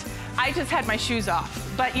I just had my shoes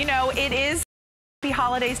off. But it is. Happy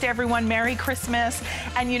holidays to everyone. Merry Christmas.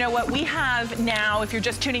 And you know what? We have now, if you're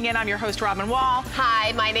just tuning in, I'm your host, Robin Wall.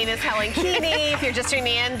 Hi, my name is Helen Keeney. If you're just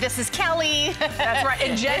tuning in, this is Kelly. That's right.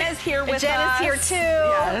 And Jen is here with us. Jen is here too.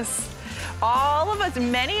 Yes. All of us,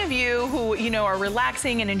 many of you who, are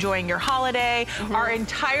relaxing and enjoying your holiday, our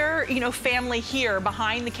entire, family here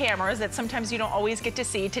behind the cameras that sometimes you don't always get to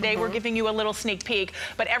see. Today we're giving you a little sneak peek,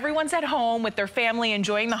 but everyone's at home with their family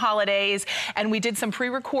enjoying the holidays, and we did some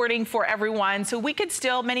pre-recording for everyone, so we could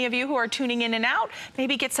still, many of you who are tuning in and out,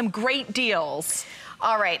 maybe get some great deals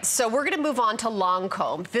All right, so we're going to move on to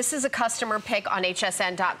Lancome. This is a customer pick on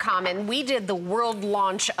hsn.com, and we did the world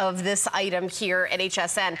launch of this item here at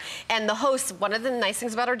HSN. And the host, one of the nice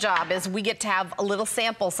things about our job is we get to have a little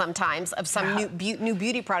sample sometimes of some new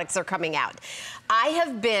beauty products that are coming out. I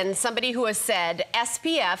have been somebody who has said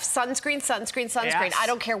SPF, sunscreen, sunscreen, sunscreen. Yes. I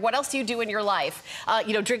don't care what else you do in your life.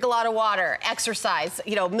 You know, drink a lot of water, exercise,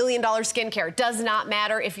 you know, $1 million skincare. Does not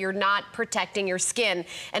matter if you're not protecting your skin.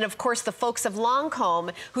 And of course, the folks of Lancome,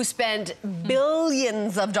 who spend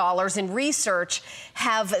billions of dollars in research,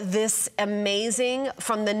 have this amazing,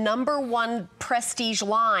 from the #1 prestige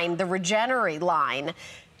line, the Regenerate line,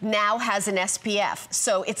 now has an SPF.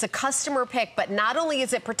 So it's a customer pick, but not only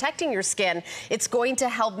is it protecting your skin, it's going to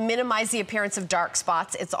help minimize the appearance of dark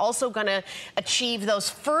spots. It's also going to achieve those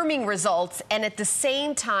firming results and at the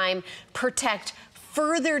same time protect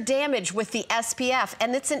further damage with the SPF.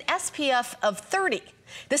 And it's an SPF of 30.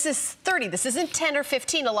 This is 30. This isn't 10 or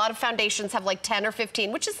 15. A lot of foundations have like 10 or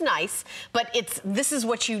 15, which is nice, but this is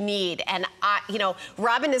what you need. And you know,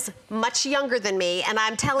 Robin is much younger than me, and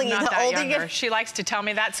I'm telling you, the older you get, she likes to tell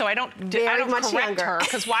me that, so I don't correct her,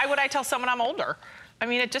 because why would I tell someone I'm older? I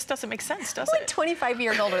mean, it just doesn't make sense, does it? I'm 25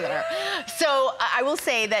 years older than her. So I will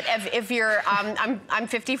say that if you're, I'm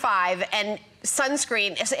 55, and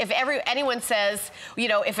sunscreen, if anyone says, you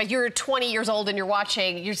know, if you're 20 years old and you're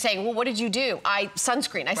watching, you're saying, well, what did you do? I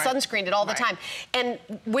sunscreened it all the time. And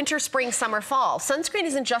winter, spring, summer, fall. Sunscreen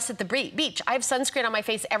isn't just at the beach. I have sunscreen on my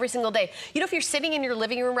face every single day. You know, if you're sitting in your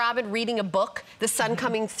living room, Robin, reading a book, the sun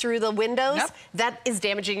coming through the windows, that is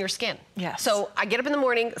damaging your skin. Yes. So I get up in the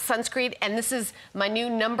morning, sunscreen, and this is my new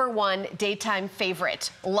 #1 daytime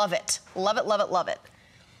favorite. Love it. Love it, love it, love it.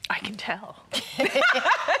 I can tell.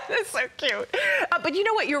 That's so cute. But you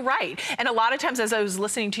know what? You're right. And a lot of times as I was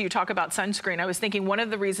listening to you talk about sunscreen, I was thinking one of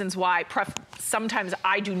the reasons why sometimes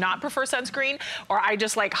I do not prefer sunscreen, or I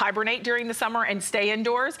just like hibernate during the summer and stay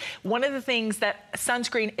indoors. One of the things that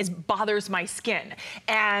sunscreen bothers my skin.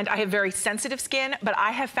 And I have very sensitive skin, but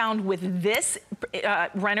I have found with this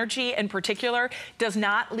Renergy in particular does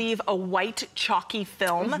not leave a white chalky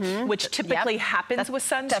film, which typically happens with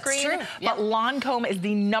sunscreen. That's true. But Lancome is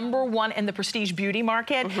the #1 in the prestige beauty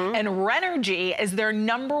market, and Renergy is their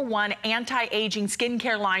 #1 anti-aging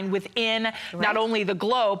skincare line within not only the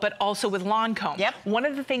Glow, but also with Lancome. One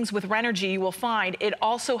of the things with Renergy you will find, it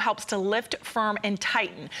also helps to lift, firm, and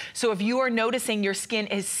tighten. So if you are noticing your skin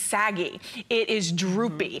is saggy, it is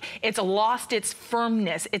droopy, it's lost its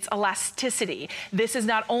firmness, its elasticity, this is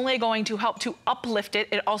not only going to help to uplift it,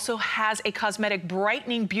 it also has a cosmetic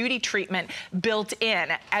brightening beauty treatment built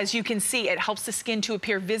in. As you can see, it helps the skin to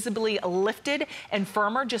appear visibly lifted and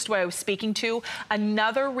firmer, just what I was speaking to.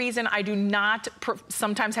 Another reason I do not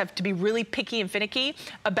sometimes have to be really picky and finicky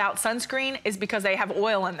about sunscreen is because they have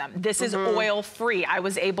oil in them. This is oil free. I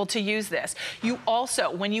was able to use this. You also,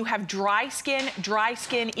 when you have dry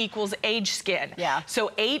skin equals age skin.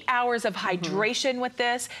 So 8 hours of hydration with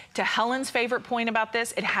this. To Helen's favorite point about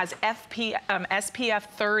this, it has SPF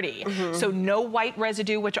 30. So no white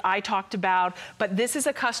residue, which I talked about, but this is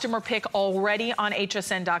a customer pick already on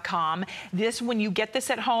hsn.com. This, when you get this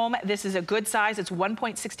at home, this is a good size. It's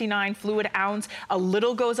 1.69 fluid ounce. A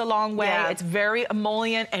little goes a long way. It's very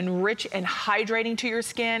emollient and rich and hydrating to your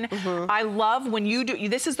skin. I love when you do,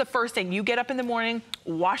 this is the first thing. You get up in the morning,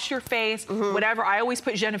 wash your face, whatever. I always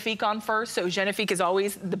put Genifique on first, so Genifique is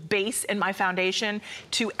always the base in my foundation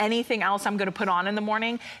to anything else I'm gonna put on in the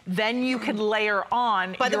morning. Then you can layer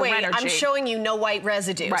on By the way, Renergy. I'm showing you no white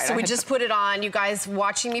residue. So we just put it on. You guys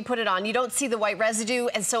watching me put it on. You don't see the white residue,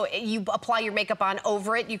 and so you apply your makeup on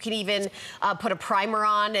over it. You can even put a primer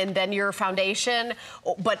on and then your foundation,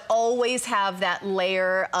 but always have that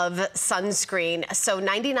layer of sunscreen. So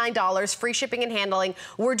 $99, free shipping and handling.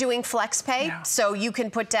 We're doing flex pay, so you can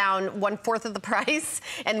put down 1/4 of the price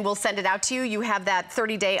and we'll send it out to you. You have that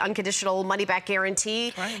 30-day unconditional money-back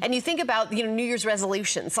guarantee. And you think about, you know, New Year's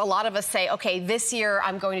resolutions. A lot of us say, okay, this year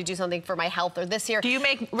I'm going to do something for my health, or this year. Do you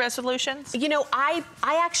make resolutions? You know, I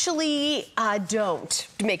actually don't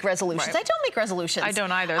make resolutions. I don't make resolutions. I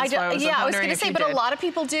don't either. That's why I was I was going to say, but a lot of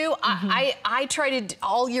people do. I try to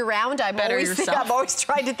all year round. I'm always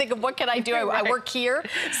trying to think of what can I do. I work here,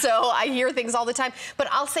 so I hear things all the time. But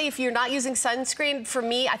I'll say, if you're not using sunscreen, for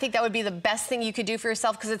me, I think that would be the best thing you could do for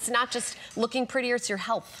yourself, because it's not just looking prettier; it's your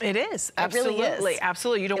health. It is. Absolutely. It really is.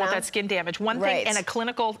 Absolutely. You don't want that skin damage. One thing in a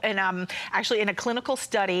clinical, actually in a clinical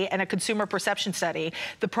study and a consumer perception study,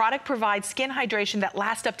 the product provides skin hydration that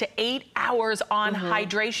lasts up to 8 hours on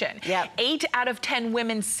hydration. Yep. 8 out of 10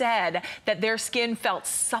 women said that their skin felt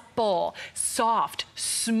supple, soft,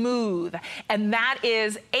 smooth, and that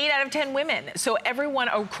is 8 out of 10 women. So everyone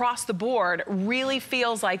across the board really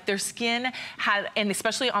feels like their skin had, and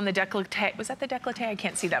especially on the décolleté, was that the décolleté? I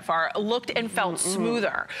can't see that far, looked and felt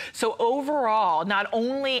smoother. So overall, not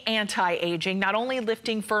only anti-aging, not only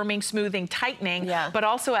lifting, firming, smoothing, tightening, but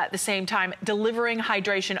also at the same time delivering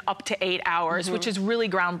hydration up to 8 hours, which is really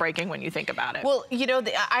groundbreaking when you think about it. Well, you know,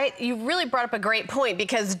 you really brought up a great point,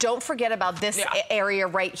 because don't forget about this area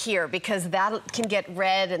right here, because that can get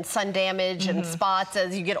red and sun damage and spots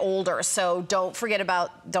as you get older. So don't forget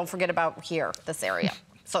about here, this area.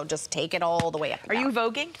 So just take it all the way up. Are you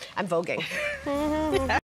voguing? I'm voguing.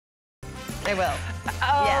 I will.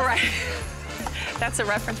 Oh, yes. right. That's a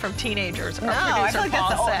reference from teenagers. No, I feel like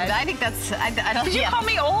that's old. Said. I think that's. I don't. Did you call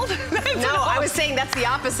me old? No, I was saying that's the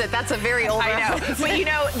opposite. That's a very old. I know, reference. but you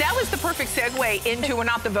know that was the perfect segue into, well,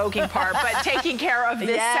 not the voguing part, but taking care of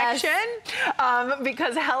this section,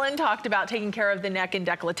 because Helen talked about taking care of the neck and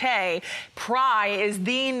décolleté. Pry is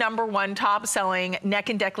the #1 top-selling neck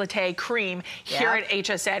and décolleté cream here at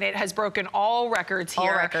HSN. It has broken all records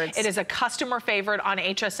here. All records. It is a customer favorite on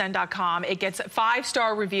HSN.com. It gets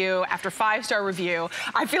 5-star review after 5-star review.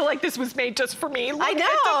 I feel like this was made just for me. Look, I know.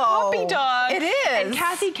 It's a puppy dog. It is. And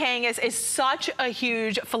Kathy Kangas is such a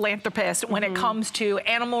huge philanthropist when it comes to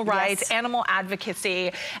animal rights, animal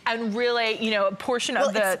advocacy, and really, you know, a portion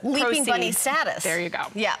of the leaping proceeds. bunny status. There you go.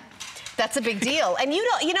 Yeah. That's a big deal. And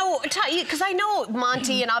you know, because I know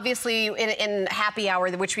Monty, and obviously in Happy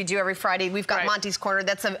Hour, which we do every Friday, we've got Monty's Corner.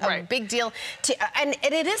 That's a big deal. And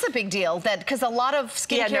it is a big deal, that because a lot of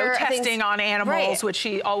skincare no testing things, on animals, which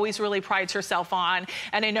she always really prides herself on.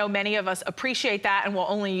 And I know many of us appreciate that and will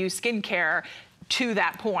only use skincare to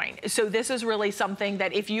that point. So this is really something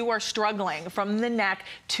that if you are struggling from the neck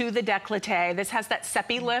to the décolleté, this has that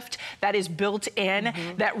Sepi lift that is built in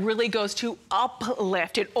that really goes to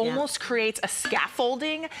uplift. It almost creates a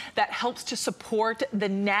scaffolding that helps to support the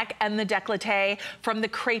neck and the décolleté from the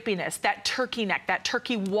crepiness, that turkey neck, that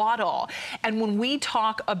turkey waddle. And when we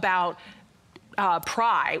talk about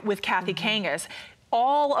Pry with Kathy Kangas,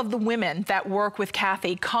 all of the women that work with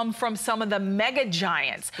Kathy come from some of the mega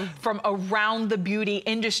giants from around the beauty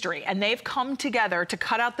industry. And they've come together to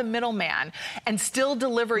cut out the middleman and still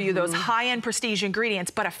deliver you those high-end prestige ingredients,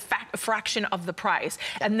 but a fraction of the price.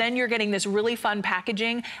 And then you're getting this really fun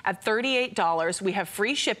packaging at $38. We have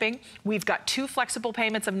free shipping. We've got 2 flexible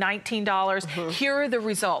payments of $19. Here are the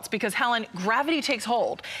results, because Helen, gravity takes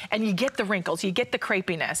hold and you get the wrinkles, you get the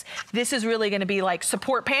crepiness. This is really gonna be like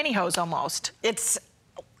support pantyhose almost. It's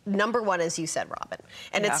 #1, as you said, Robin,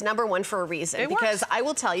 and it's #1 for a reason. Because I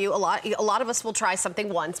will tell you, a lot of us will try something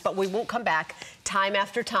once, but we won't come back time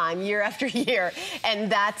after time, year after year,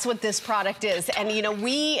 and that's what this product is. And you know,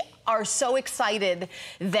 we are so excited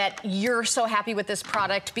that you're so happy with this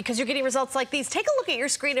product, because you're getting results like these. Take a look at your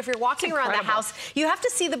screen. If you're walking around the house, you have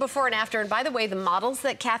to see the before and after. And by the way, the models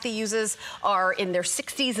that Kathy uses are in their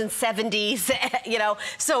 60s and 70s, you know,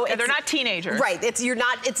 so they're not teenagers. Right.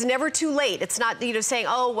 It's never too late. It's not, you know, saying,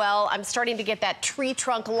 oh, well, I'm starting to get that tree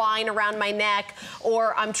trunk line around my neck,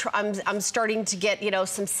 or I'm starting to get, you know,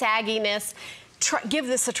 some sagginess. Give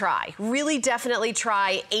this a try. Really, definitely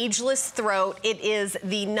try Ageless Throat. It is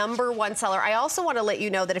the #1 seller. I also want to let you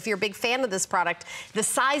know that if you're a big fan of this product, the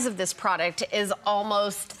size of this product is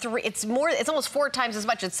almost it's almost 4 times as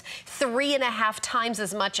much. It's 3.5 times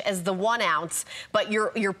as much as the 1 ounce, but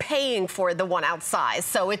you're paying for the 1 ounce size.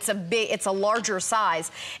 So it's a larger size.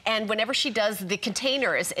 And whenever she does the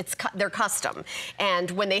containers, they're custom. And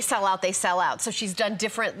when they sell out, they sell out. So she's done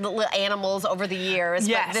different little animals over the years.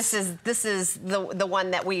 Yes. But this is the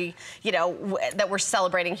one that we, you know, that we're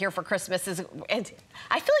celebrating here for Christmas. And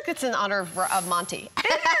I feel like it's in honor of Monty.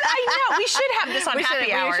 I know. We should have this on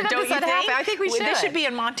Happy Hour, don't you think? I think we should. This should be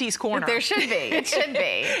in Monty's Corner. There should be. It should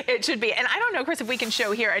be. It should be. And I don't know, Chris, if we can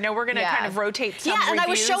show here. I know we're going to kind of rotate some reviews. And I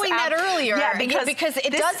was showing that earlier. Yeah, because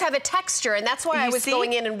it does have a texture, and that's why I was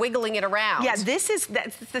going in and wiggling it around. Yeah, that's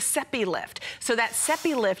the Sepi lift. So that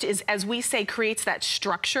Sepi lift is, as we say, creates that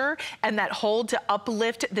structure and that hold to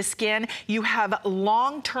uplift the skin. You have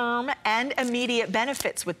long-term and immediate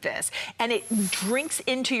benefits with this, and it drinks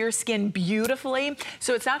into your skin beautifully.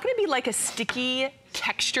 So it's not going to be like a sticky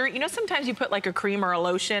texture. You know, sometimes you put like a cream or a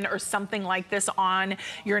lotion or something like this on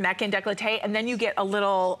your neck and décolleté, and then you get a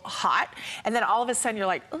little hot, and then all of a sudden you're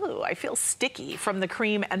like, ooh, I feel sticky from the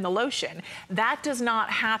cream and the lotion. That does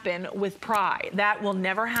not happen with Pry. That will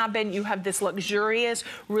never happen. You have this luxurious,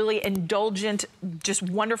 really indulgent, just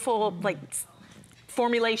wonderful, like,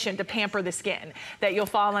 formulation to pamper the skin that you'll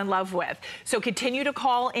fall in love with. So continue to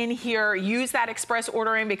call in here, use that express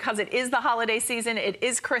ordering because it is the holiday season, it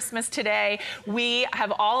is Christmas today. We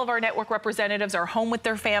have all of our network representatives are home with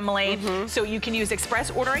their family, so you can use express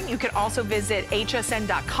ordering. You can also visit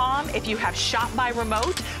hsn.com. If you have shop by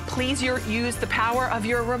remote, please use the power of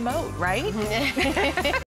your remote, right?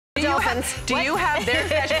 Do you have there's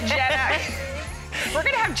Jenna. We're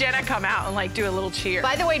gonna have Jenna come out and like do a little cheer.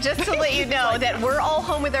 By the way, just to let you know that we're all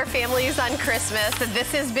home with our families on Christmas.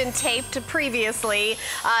 This has been taped previously.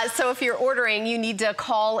 So if you're ordering, you need to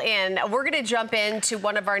call in. We're gonna jump into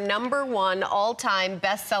one of our #1 all-time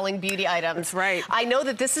best-selling beauty items. That's right. I know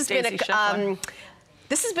that this has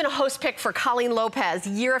this has been a host pick for Colleen Lopez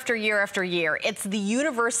year after year after year. It's the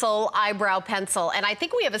Universal Eyebrow Pencil. And I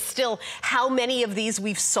think we have a still how many of these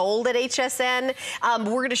we've sold at HSN. We're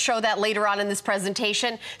going to show that later on in this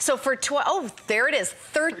presentation. So for, there it is,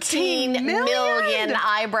 13 million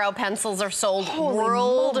eyebrow pencils are sold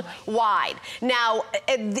worldwide. Now,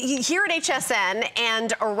 here at HSN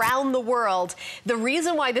and around the world, the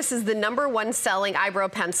reason why this is the #1 selling eyebrow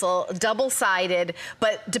pencil, double-sided,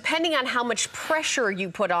 but depending on how much pressure you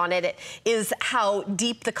put on it is how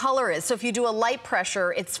deep the color is. So if you do a light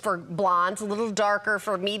pressure, it's for blondes, a little darker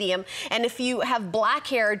for medium. And if you have black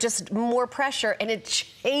hair, just more pressure and it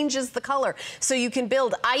changes the color. So you can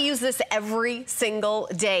build. I use this every single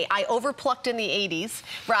day. I overplucked in the 80s.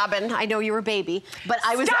 Robin, I know you were a baby, but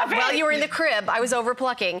I was, while you were in the crib, I was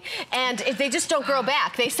overplucking. And they just don't grow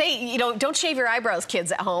back. They say, you know, don't shave your eyebrows,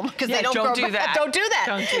 kids at home, because they don't grow back. Don't do that.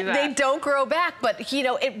 Don't do that. They don't grow back, but you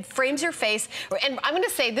know, it frames your face. And I'm going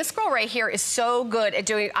to say this girl right here is so good at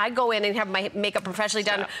doing. I go in and have my makeup professionally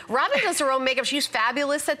done. Robin does her own makeup. She's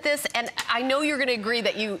fabulous at this, and I know you're going to agree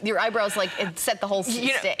that your eyebrows like set the whole stage.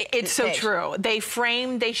 It's so true. They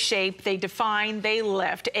frame, they shape, they define, they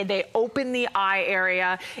lift, and they open the eye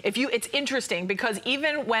area. It's interesting because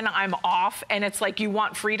even when I'm off and it's like you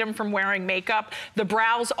want freedom from wearing makeup, the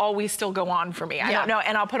brows always still go on for me. I don't know,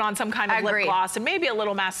 and I'll put on some kind of lip gloss and maybe a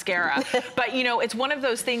little mascara. But you know, it's one of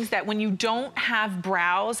those things that when you don't have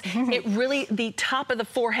brows, it really, the top of the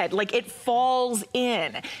forehead, like it falls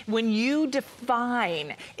in. When you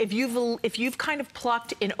define, if you've kind of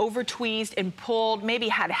plucked and over tweezed and pulled, maybe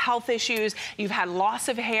had health issues, you've had loss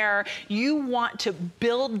of hair, you want to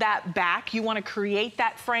build that back, you want to create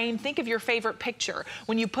that frame. Think of your favorite picture.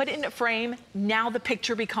 When you put it in a frame, now the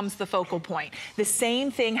picture becomes the focal point. The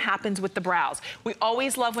same thing happens with the brows. We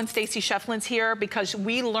always love when Stacy Shefflin's here because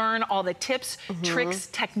we learn all the tips, tricks,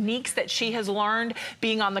 techniques that she has learned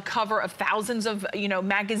being on the cover of thousands of, you know,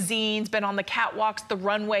 magazines, been on the catwalks, the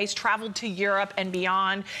runways, traveled to Europe and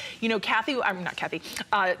beyond. You know,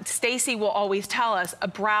 Stacy will always tell us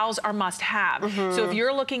brows are must have. So if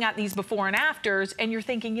you're looking at these before and afters and you're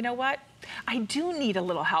thinking, you know what, I do need a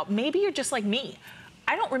little help. Maybe you're just like me.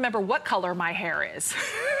 I don't remember what color my hair is,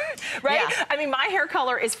 right? Yeah. I mean, my hair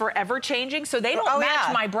color is forever changing, so they don't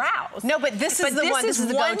match my brows. No, but this is the one. This is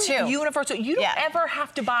the go-to. Universal. You don't ever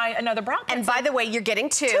have to buy another brow pencil. And by the way, you're getting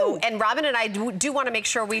two. And Robin and I do want to make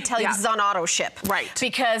sure we tell you this is on auto ship, right?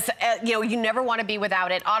 Because you know, you never want to be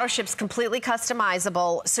without it. Auto ship's completely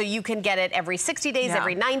customizable, so you can get it every 60 days,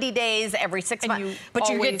 every 90 days, every 6 months. But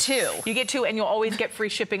you get two. You get two, and you'll always get free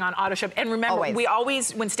shipping on auto ship. And remember, we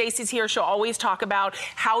always, when Stacy's here, she'll always talk about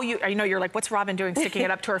how I know you're like, what's Robin doing sticking it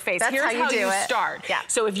up to her face? That's Here's how you start. Yeah.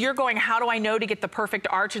 So if you're going, how do I know to get the perfect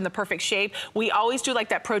arch and the perfect shape? We always do like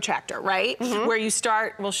that protractor, right? Where you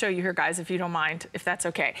start, we'll show you here, guys, if you don't mind, if that's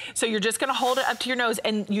okay. So you're just gonna hold it up to your nose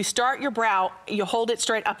and you start your brow, you hold it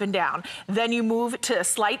straight up and down. Then you move to a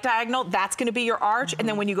slight diagonal, that's gonna be your arch. And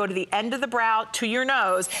then when you go to the end of the brow to your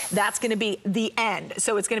nose, that's gonna be the end.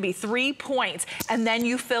 So it's gonna be 3 points and then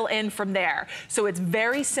you fill in from there. So it's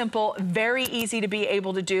very simple, very easy to be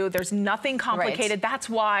able to do. There's nothing complicated. Right. That's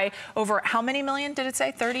why over, how many million did it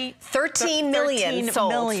say? 13 million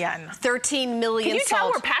sold. 13 million Can you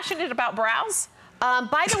tell sold. we're passionate about brows?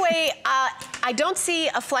 By the way, I don't see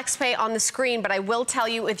a FlexPay on the screen, but I will tell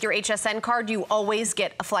you with your HSN card, you always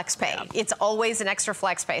get a FlexPay. Yeah. It's always an extra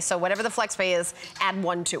FlexPay. So whatever the FlexPay is, add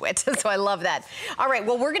 1 to it. So I love that. All right,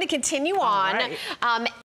 well, we're going to continue on.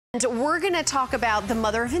 Right. And we're going to talk about the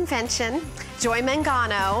mother of invention, Joy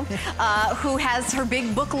Mangano, who has her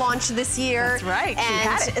big book launch this year. That's right.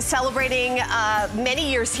 And celebrating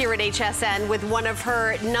many years here at HSN with one of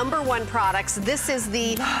her #1 products. This is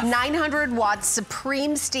the 900-watt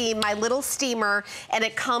Supreme Steam, my little steamer, and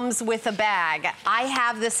it comes with a bag. I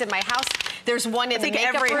have this in my house. There's one in the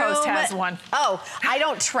makeup room. I think every host has one. Oh, I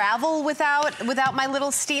don't travel without my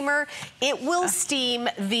little steamer. It will steam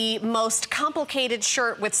the most complicated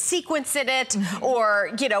shirt with sequins in it,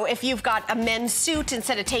 or, you know, if you've got a men's suit,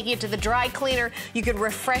 instead of taking it to the dry cleaner, you could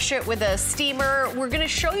refresh it with a steamer. We're gonna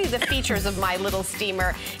show you the features of my little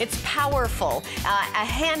steamer. It's powerful. A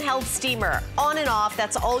handheld steamer, on and off,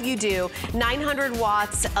 that's all you do. 900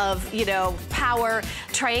 watts of, you know, power,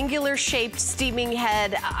 triangular shaped steaming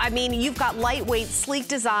head. I mean, you've got lightweight, sleek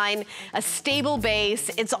design, a stable base.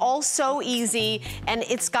 It's all so easy, and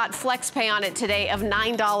it's got flex pay on it today of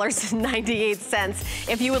 $9.98.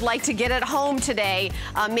 If you would like to get it home today,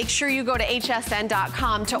 make sure you go to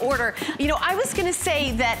hsn.com to order. You know, I was gonna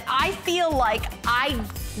say that I feel like I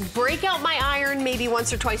break out my iron maybe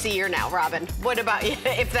once or twice a year now, Robin. What about you,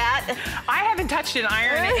 if that? I haven't touched an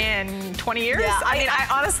iron in 20 years. Yeah, I mean, I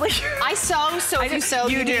honestly... I sew, so if you sew,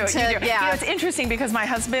 you do. Yeah. You know, it's interesting because my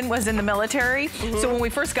husband was in the military, so when we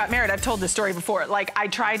first got married, I've told this story before, like I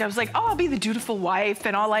was like, oh, I'll be the dutiful wife,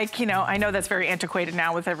 and I'll like, you know, I know that's very antiquated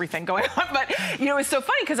now with everything going on, but you know, it's so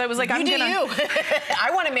funny because I was like, I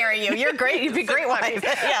want to marry you. You're great. You'd be a great wife.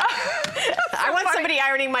 Yeah. I want somebody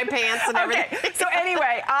ironing my pants and everything. Okay, so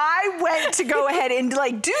anyway, I went to go ahead and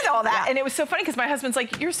like do all that, and it was so funny because my husband's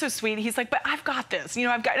like, you're so sweet. He's like, but I've got this. You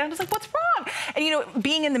know, and I was like, what's wrong? And you know,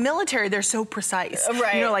 being in the military, they're so precise.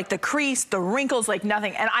 Right. You know, like the crease, the wrinkles, like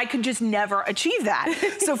nothing. And I could just never achieve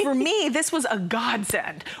that. So for me, this was a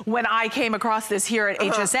godsend when I came across this here at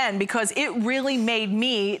HSN, because it really made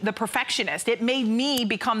me the perfectionist. It made me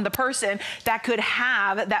become the person that could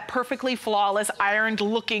have that perfectly flawless ironed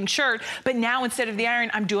looking shirt. But now instead of the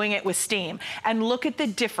iron, I'm doing it with steam. And look at the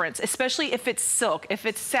difference, especially if it's silk, if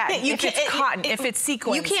it's satin, if it's cotton, if it's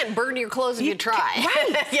sequins. You can't burn your clothes if you try.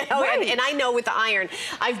 Right. You know, right. And I know with the iron,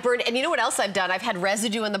 I've burned, and you know what else I've done? I've had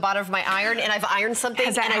residue in the bottom of my iron, and I've ironed something,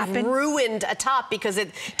 and I've ruined a top because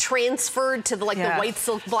it transferred to the white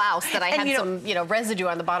silk blouse that I had some, you know, residue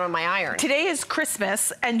on the bottom of my iron. Today is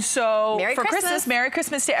Christmas, and so for Christmas, Merry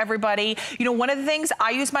Christmas to everybody. You know, one of the things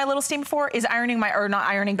I use my little steamer for is ironing my, or not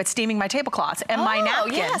ironing, but steaming my tablecloths and my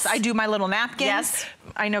napkins. Yes. I do my little napkins. Yes.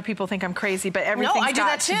 I know people think I'm crazy, but everything's I do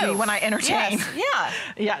got that too. to be when I entertain. Yes. Yeah.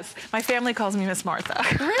 Yes. My family calls me Miss Martha.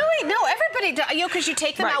 Really? No, everybody does. You know, because you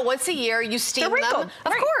take them out once a year, you steam them.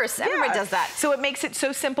 Of course, everybody does that. So it makes it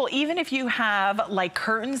so simple, even if you have like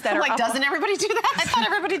curtains that are like, doesn't everybody do that? I thought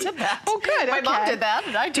everybody did that. Oh, good. My mom did that,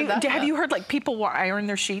 and I did that. Have you heard like people will iron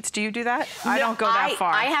their sheets? Do you do that? No, I don't go that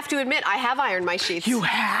far. I have to admit, I have ironed my sheets. You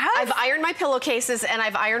have? I've ironed my pillowcases, and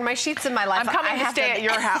I've ironed my sheets in my life. I'm coming to stay at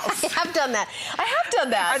your house. I have done that. I have done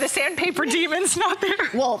that. Are the sandpaper demons not there?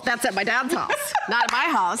 Well, that's at my dad's house, not at my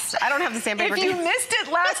house. I don't have the sandpaper demons. If you missed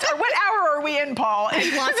it last, or what hour are we in, Paul?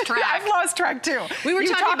 I've lost track. I've lost track too. We were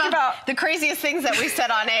talking about the craziest things that we said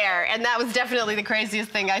on air, and that was definitely the craziest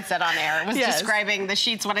thing I said on air. It was describing the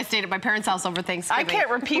sheets when I stayed at my parents' house over Thanksgiving. I can't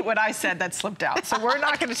repeat what I said that slipped out, so we're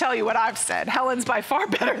not going to tell you what I've said. Helen's by far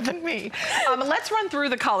better than me. Let's run through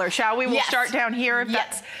the color, shall we? We'll start down here if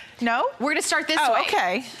that's... No? We're going to start this way. Oh,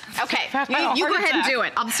 okay. Okay. You go ahead and do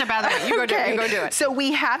it. I'll step out of the way. You go do it. You go do it. So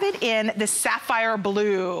we have it in the sapphire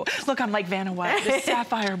blue. Look, I'm like Vanna White. The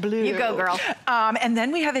sapphire blue. You go, girl. And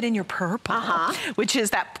then we have it in your purple, which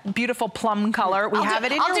is that beautiful plum color. We have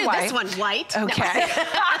it in your white. I'll do this one, white. Okay.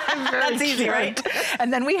 No. That's easy, right?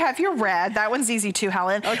 And then we have your red. That one's easy too,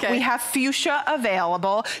 Helen. Okay. We have fuchsia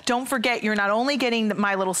available. Don't forget, you're not only getting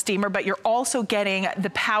my little steamer, but you're also getting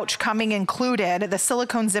the pouch coming included, the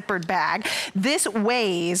silicone zippered bag. This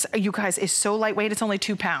weighs, you guys, is so lightweight. It's only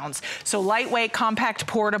 2 pounds. So lightweight, compact,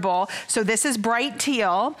 portable. So this is bright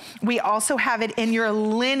teal. We also have it in your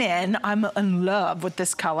linen. I'm in love with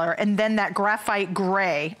this color. And then that graphite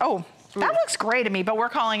gray. Oh, that looks gray to me, but we're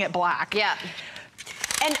calling it black. Yeah.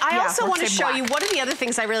 And I also want to show you, one of the other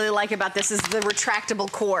things I really like about this is the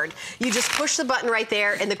retractable cord. You just push the button right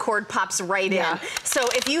there and the cord pops right in. So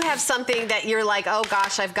if you have something that you're like, oh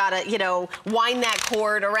gosh, I've got to, you know, wind that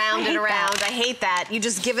cord around and around. I hate that. You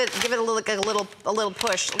just give it a little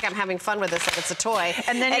push. Look, I'm having fun with this like it's a toy.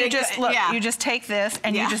 And then you just look, you just take this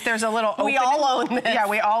and you just, there's a little open. We all own this. Yeah,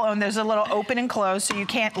 we all own. There's a little open and close, so you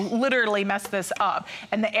can't literally mess this up.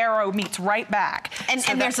 And the arrow meets right back.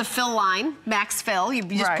 And there's a fill line, max fill. You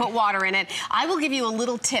You just put water in it. I will give you a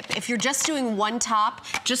little tip. If you're just doing one top,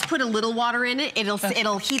 just put a little water in it.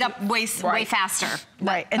 It'll heat up way faster.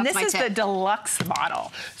 Right, and this is the deluxe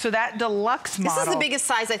model. So that deluxe model. This is the biggest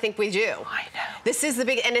size I think we do. I know. This is the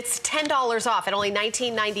big, and it's $10 off at only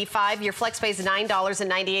 $19.95. Your flex pay is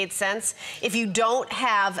 $9.98. If you don't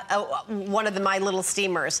have one of my little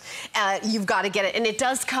steamers, you've got to get it. And it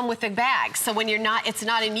does come with a bag. So when it's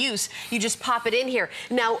not in use, you just pop it in here.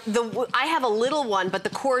 Now, I have a little one, but the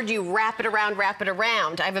cord, you wrap it around.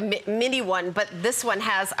 I have a mini one, but this one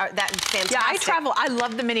has that fantastic. Yeah, I travel. I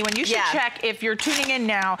love the mini one. You should check, if you're tuning in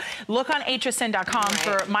now, look on hsn.com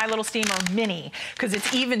for my little steamer mini, because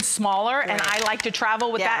it's even smaller, and I like to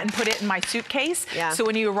travel with that and put it in my suitcase. So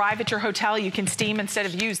when you arrive at your hotel, you can steam instead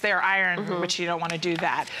of use their iron, which you don't want to do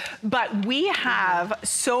that. But we have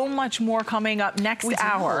so much more coming up next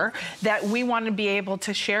hour that we want to be able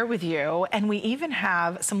to share with you, and we even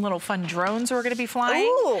have some little fun drones we're going to be flying.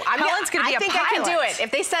 Ooh, Helen's going to be a pilot. I can do it.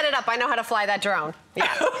 If they set it up, I know how to fly that drone. Yeah.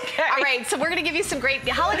 Okay. All right, so we're going to give you some great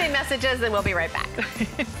holiday messages, and we'll be right back.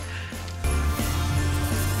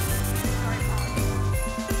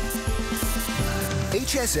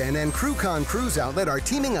 HSN and CrewCon Cruise Outlet are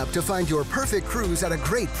teaming up to find your perfect cruise at a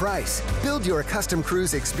great price. Build your custom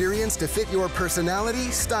cruise experience to fit your personality,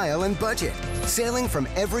 style, and budget. Sailing from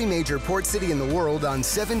every major port city in the world on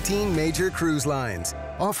 17 major cruise lines.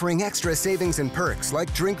 Offering extra savings and perks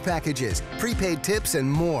like drink packages, prepaid tips, and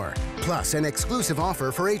more. Plus, an exclusive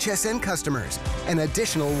offer for HSN customers. An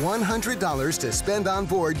additional $100 to spend on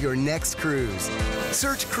board your next cruise.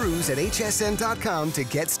 Search cruise at hsn.com to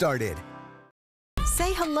get started.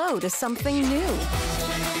 Say hello to something new.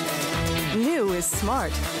 New is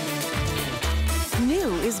smart.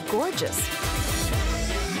 New is gorgeous.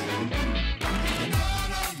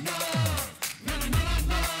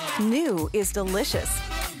 New is delicious.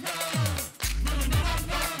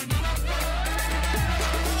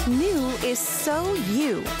 New is so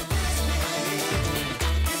you.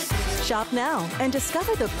 Shop now and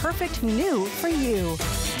discover the perfect new for you.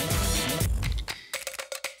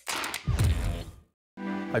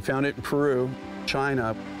 I found it in Peru,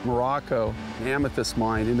 China, Morocco, an amethyst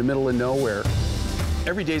mine in the middle of nowhere.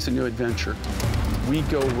 Every day's a new adventure. We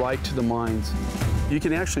go right to the mines. You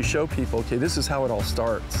can actually show people, okay, this is how it all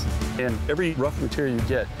starts. And every rough material you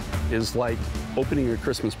get is like opening a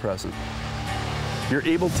Christmas present. You're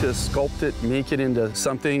able to sculpt it, make it into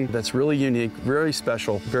something that's really unique, very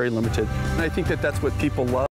special, very limited. And I think that that's what people love.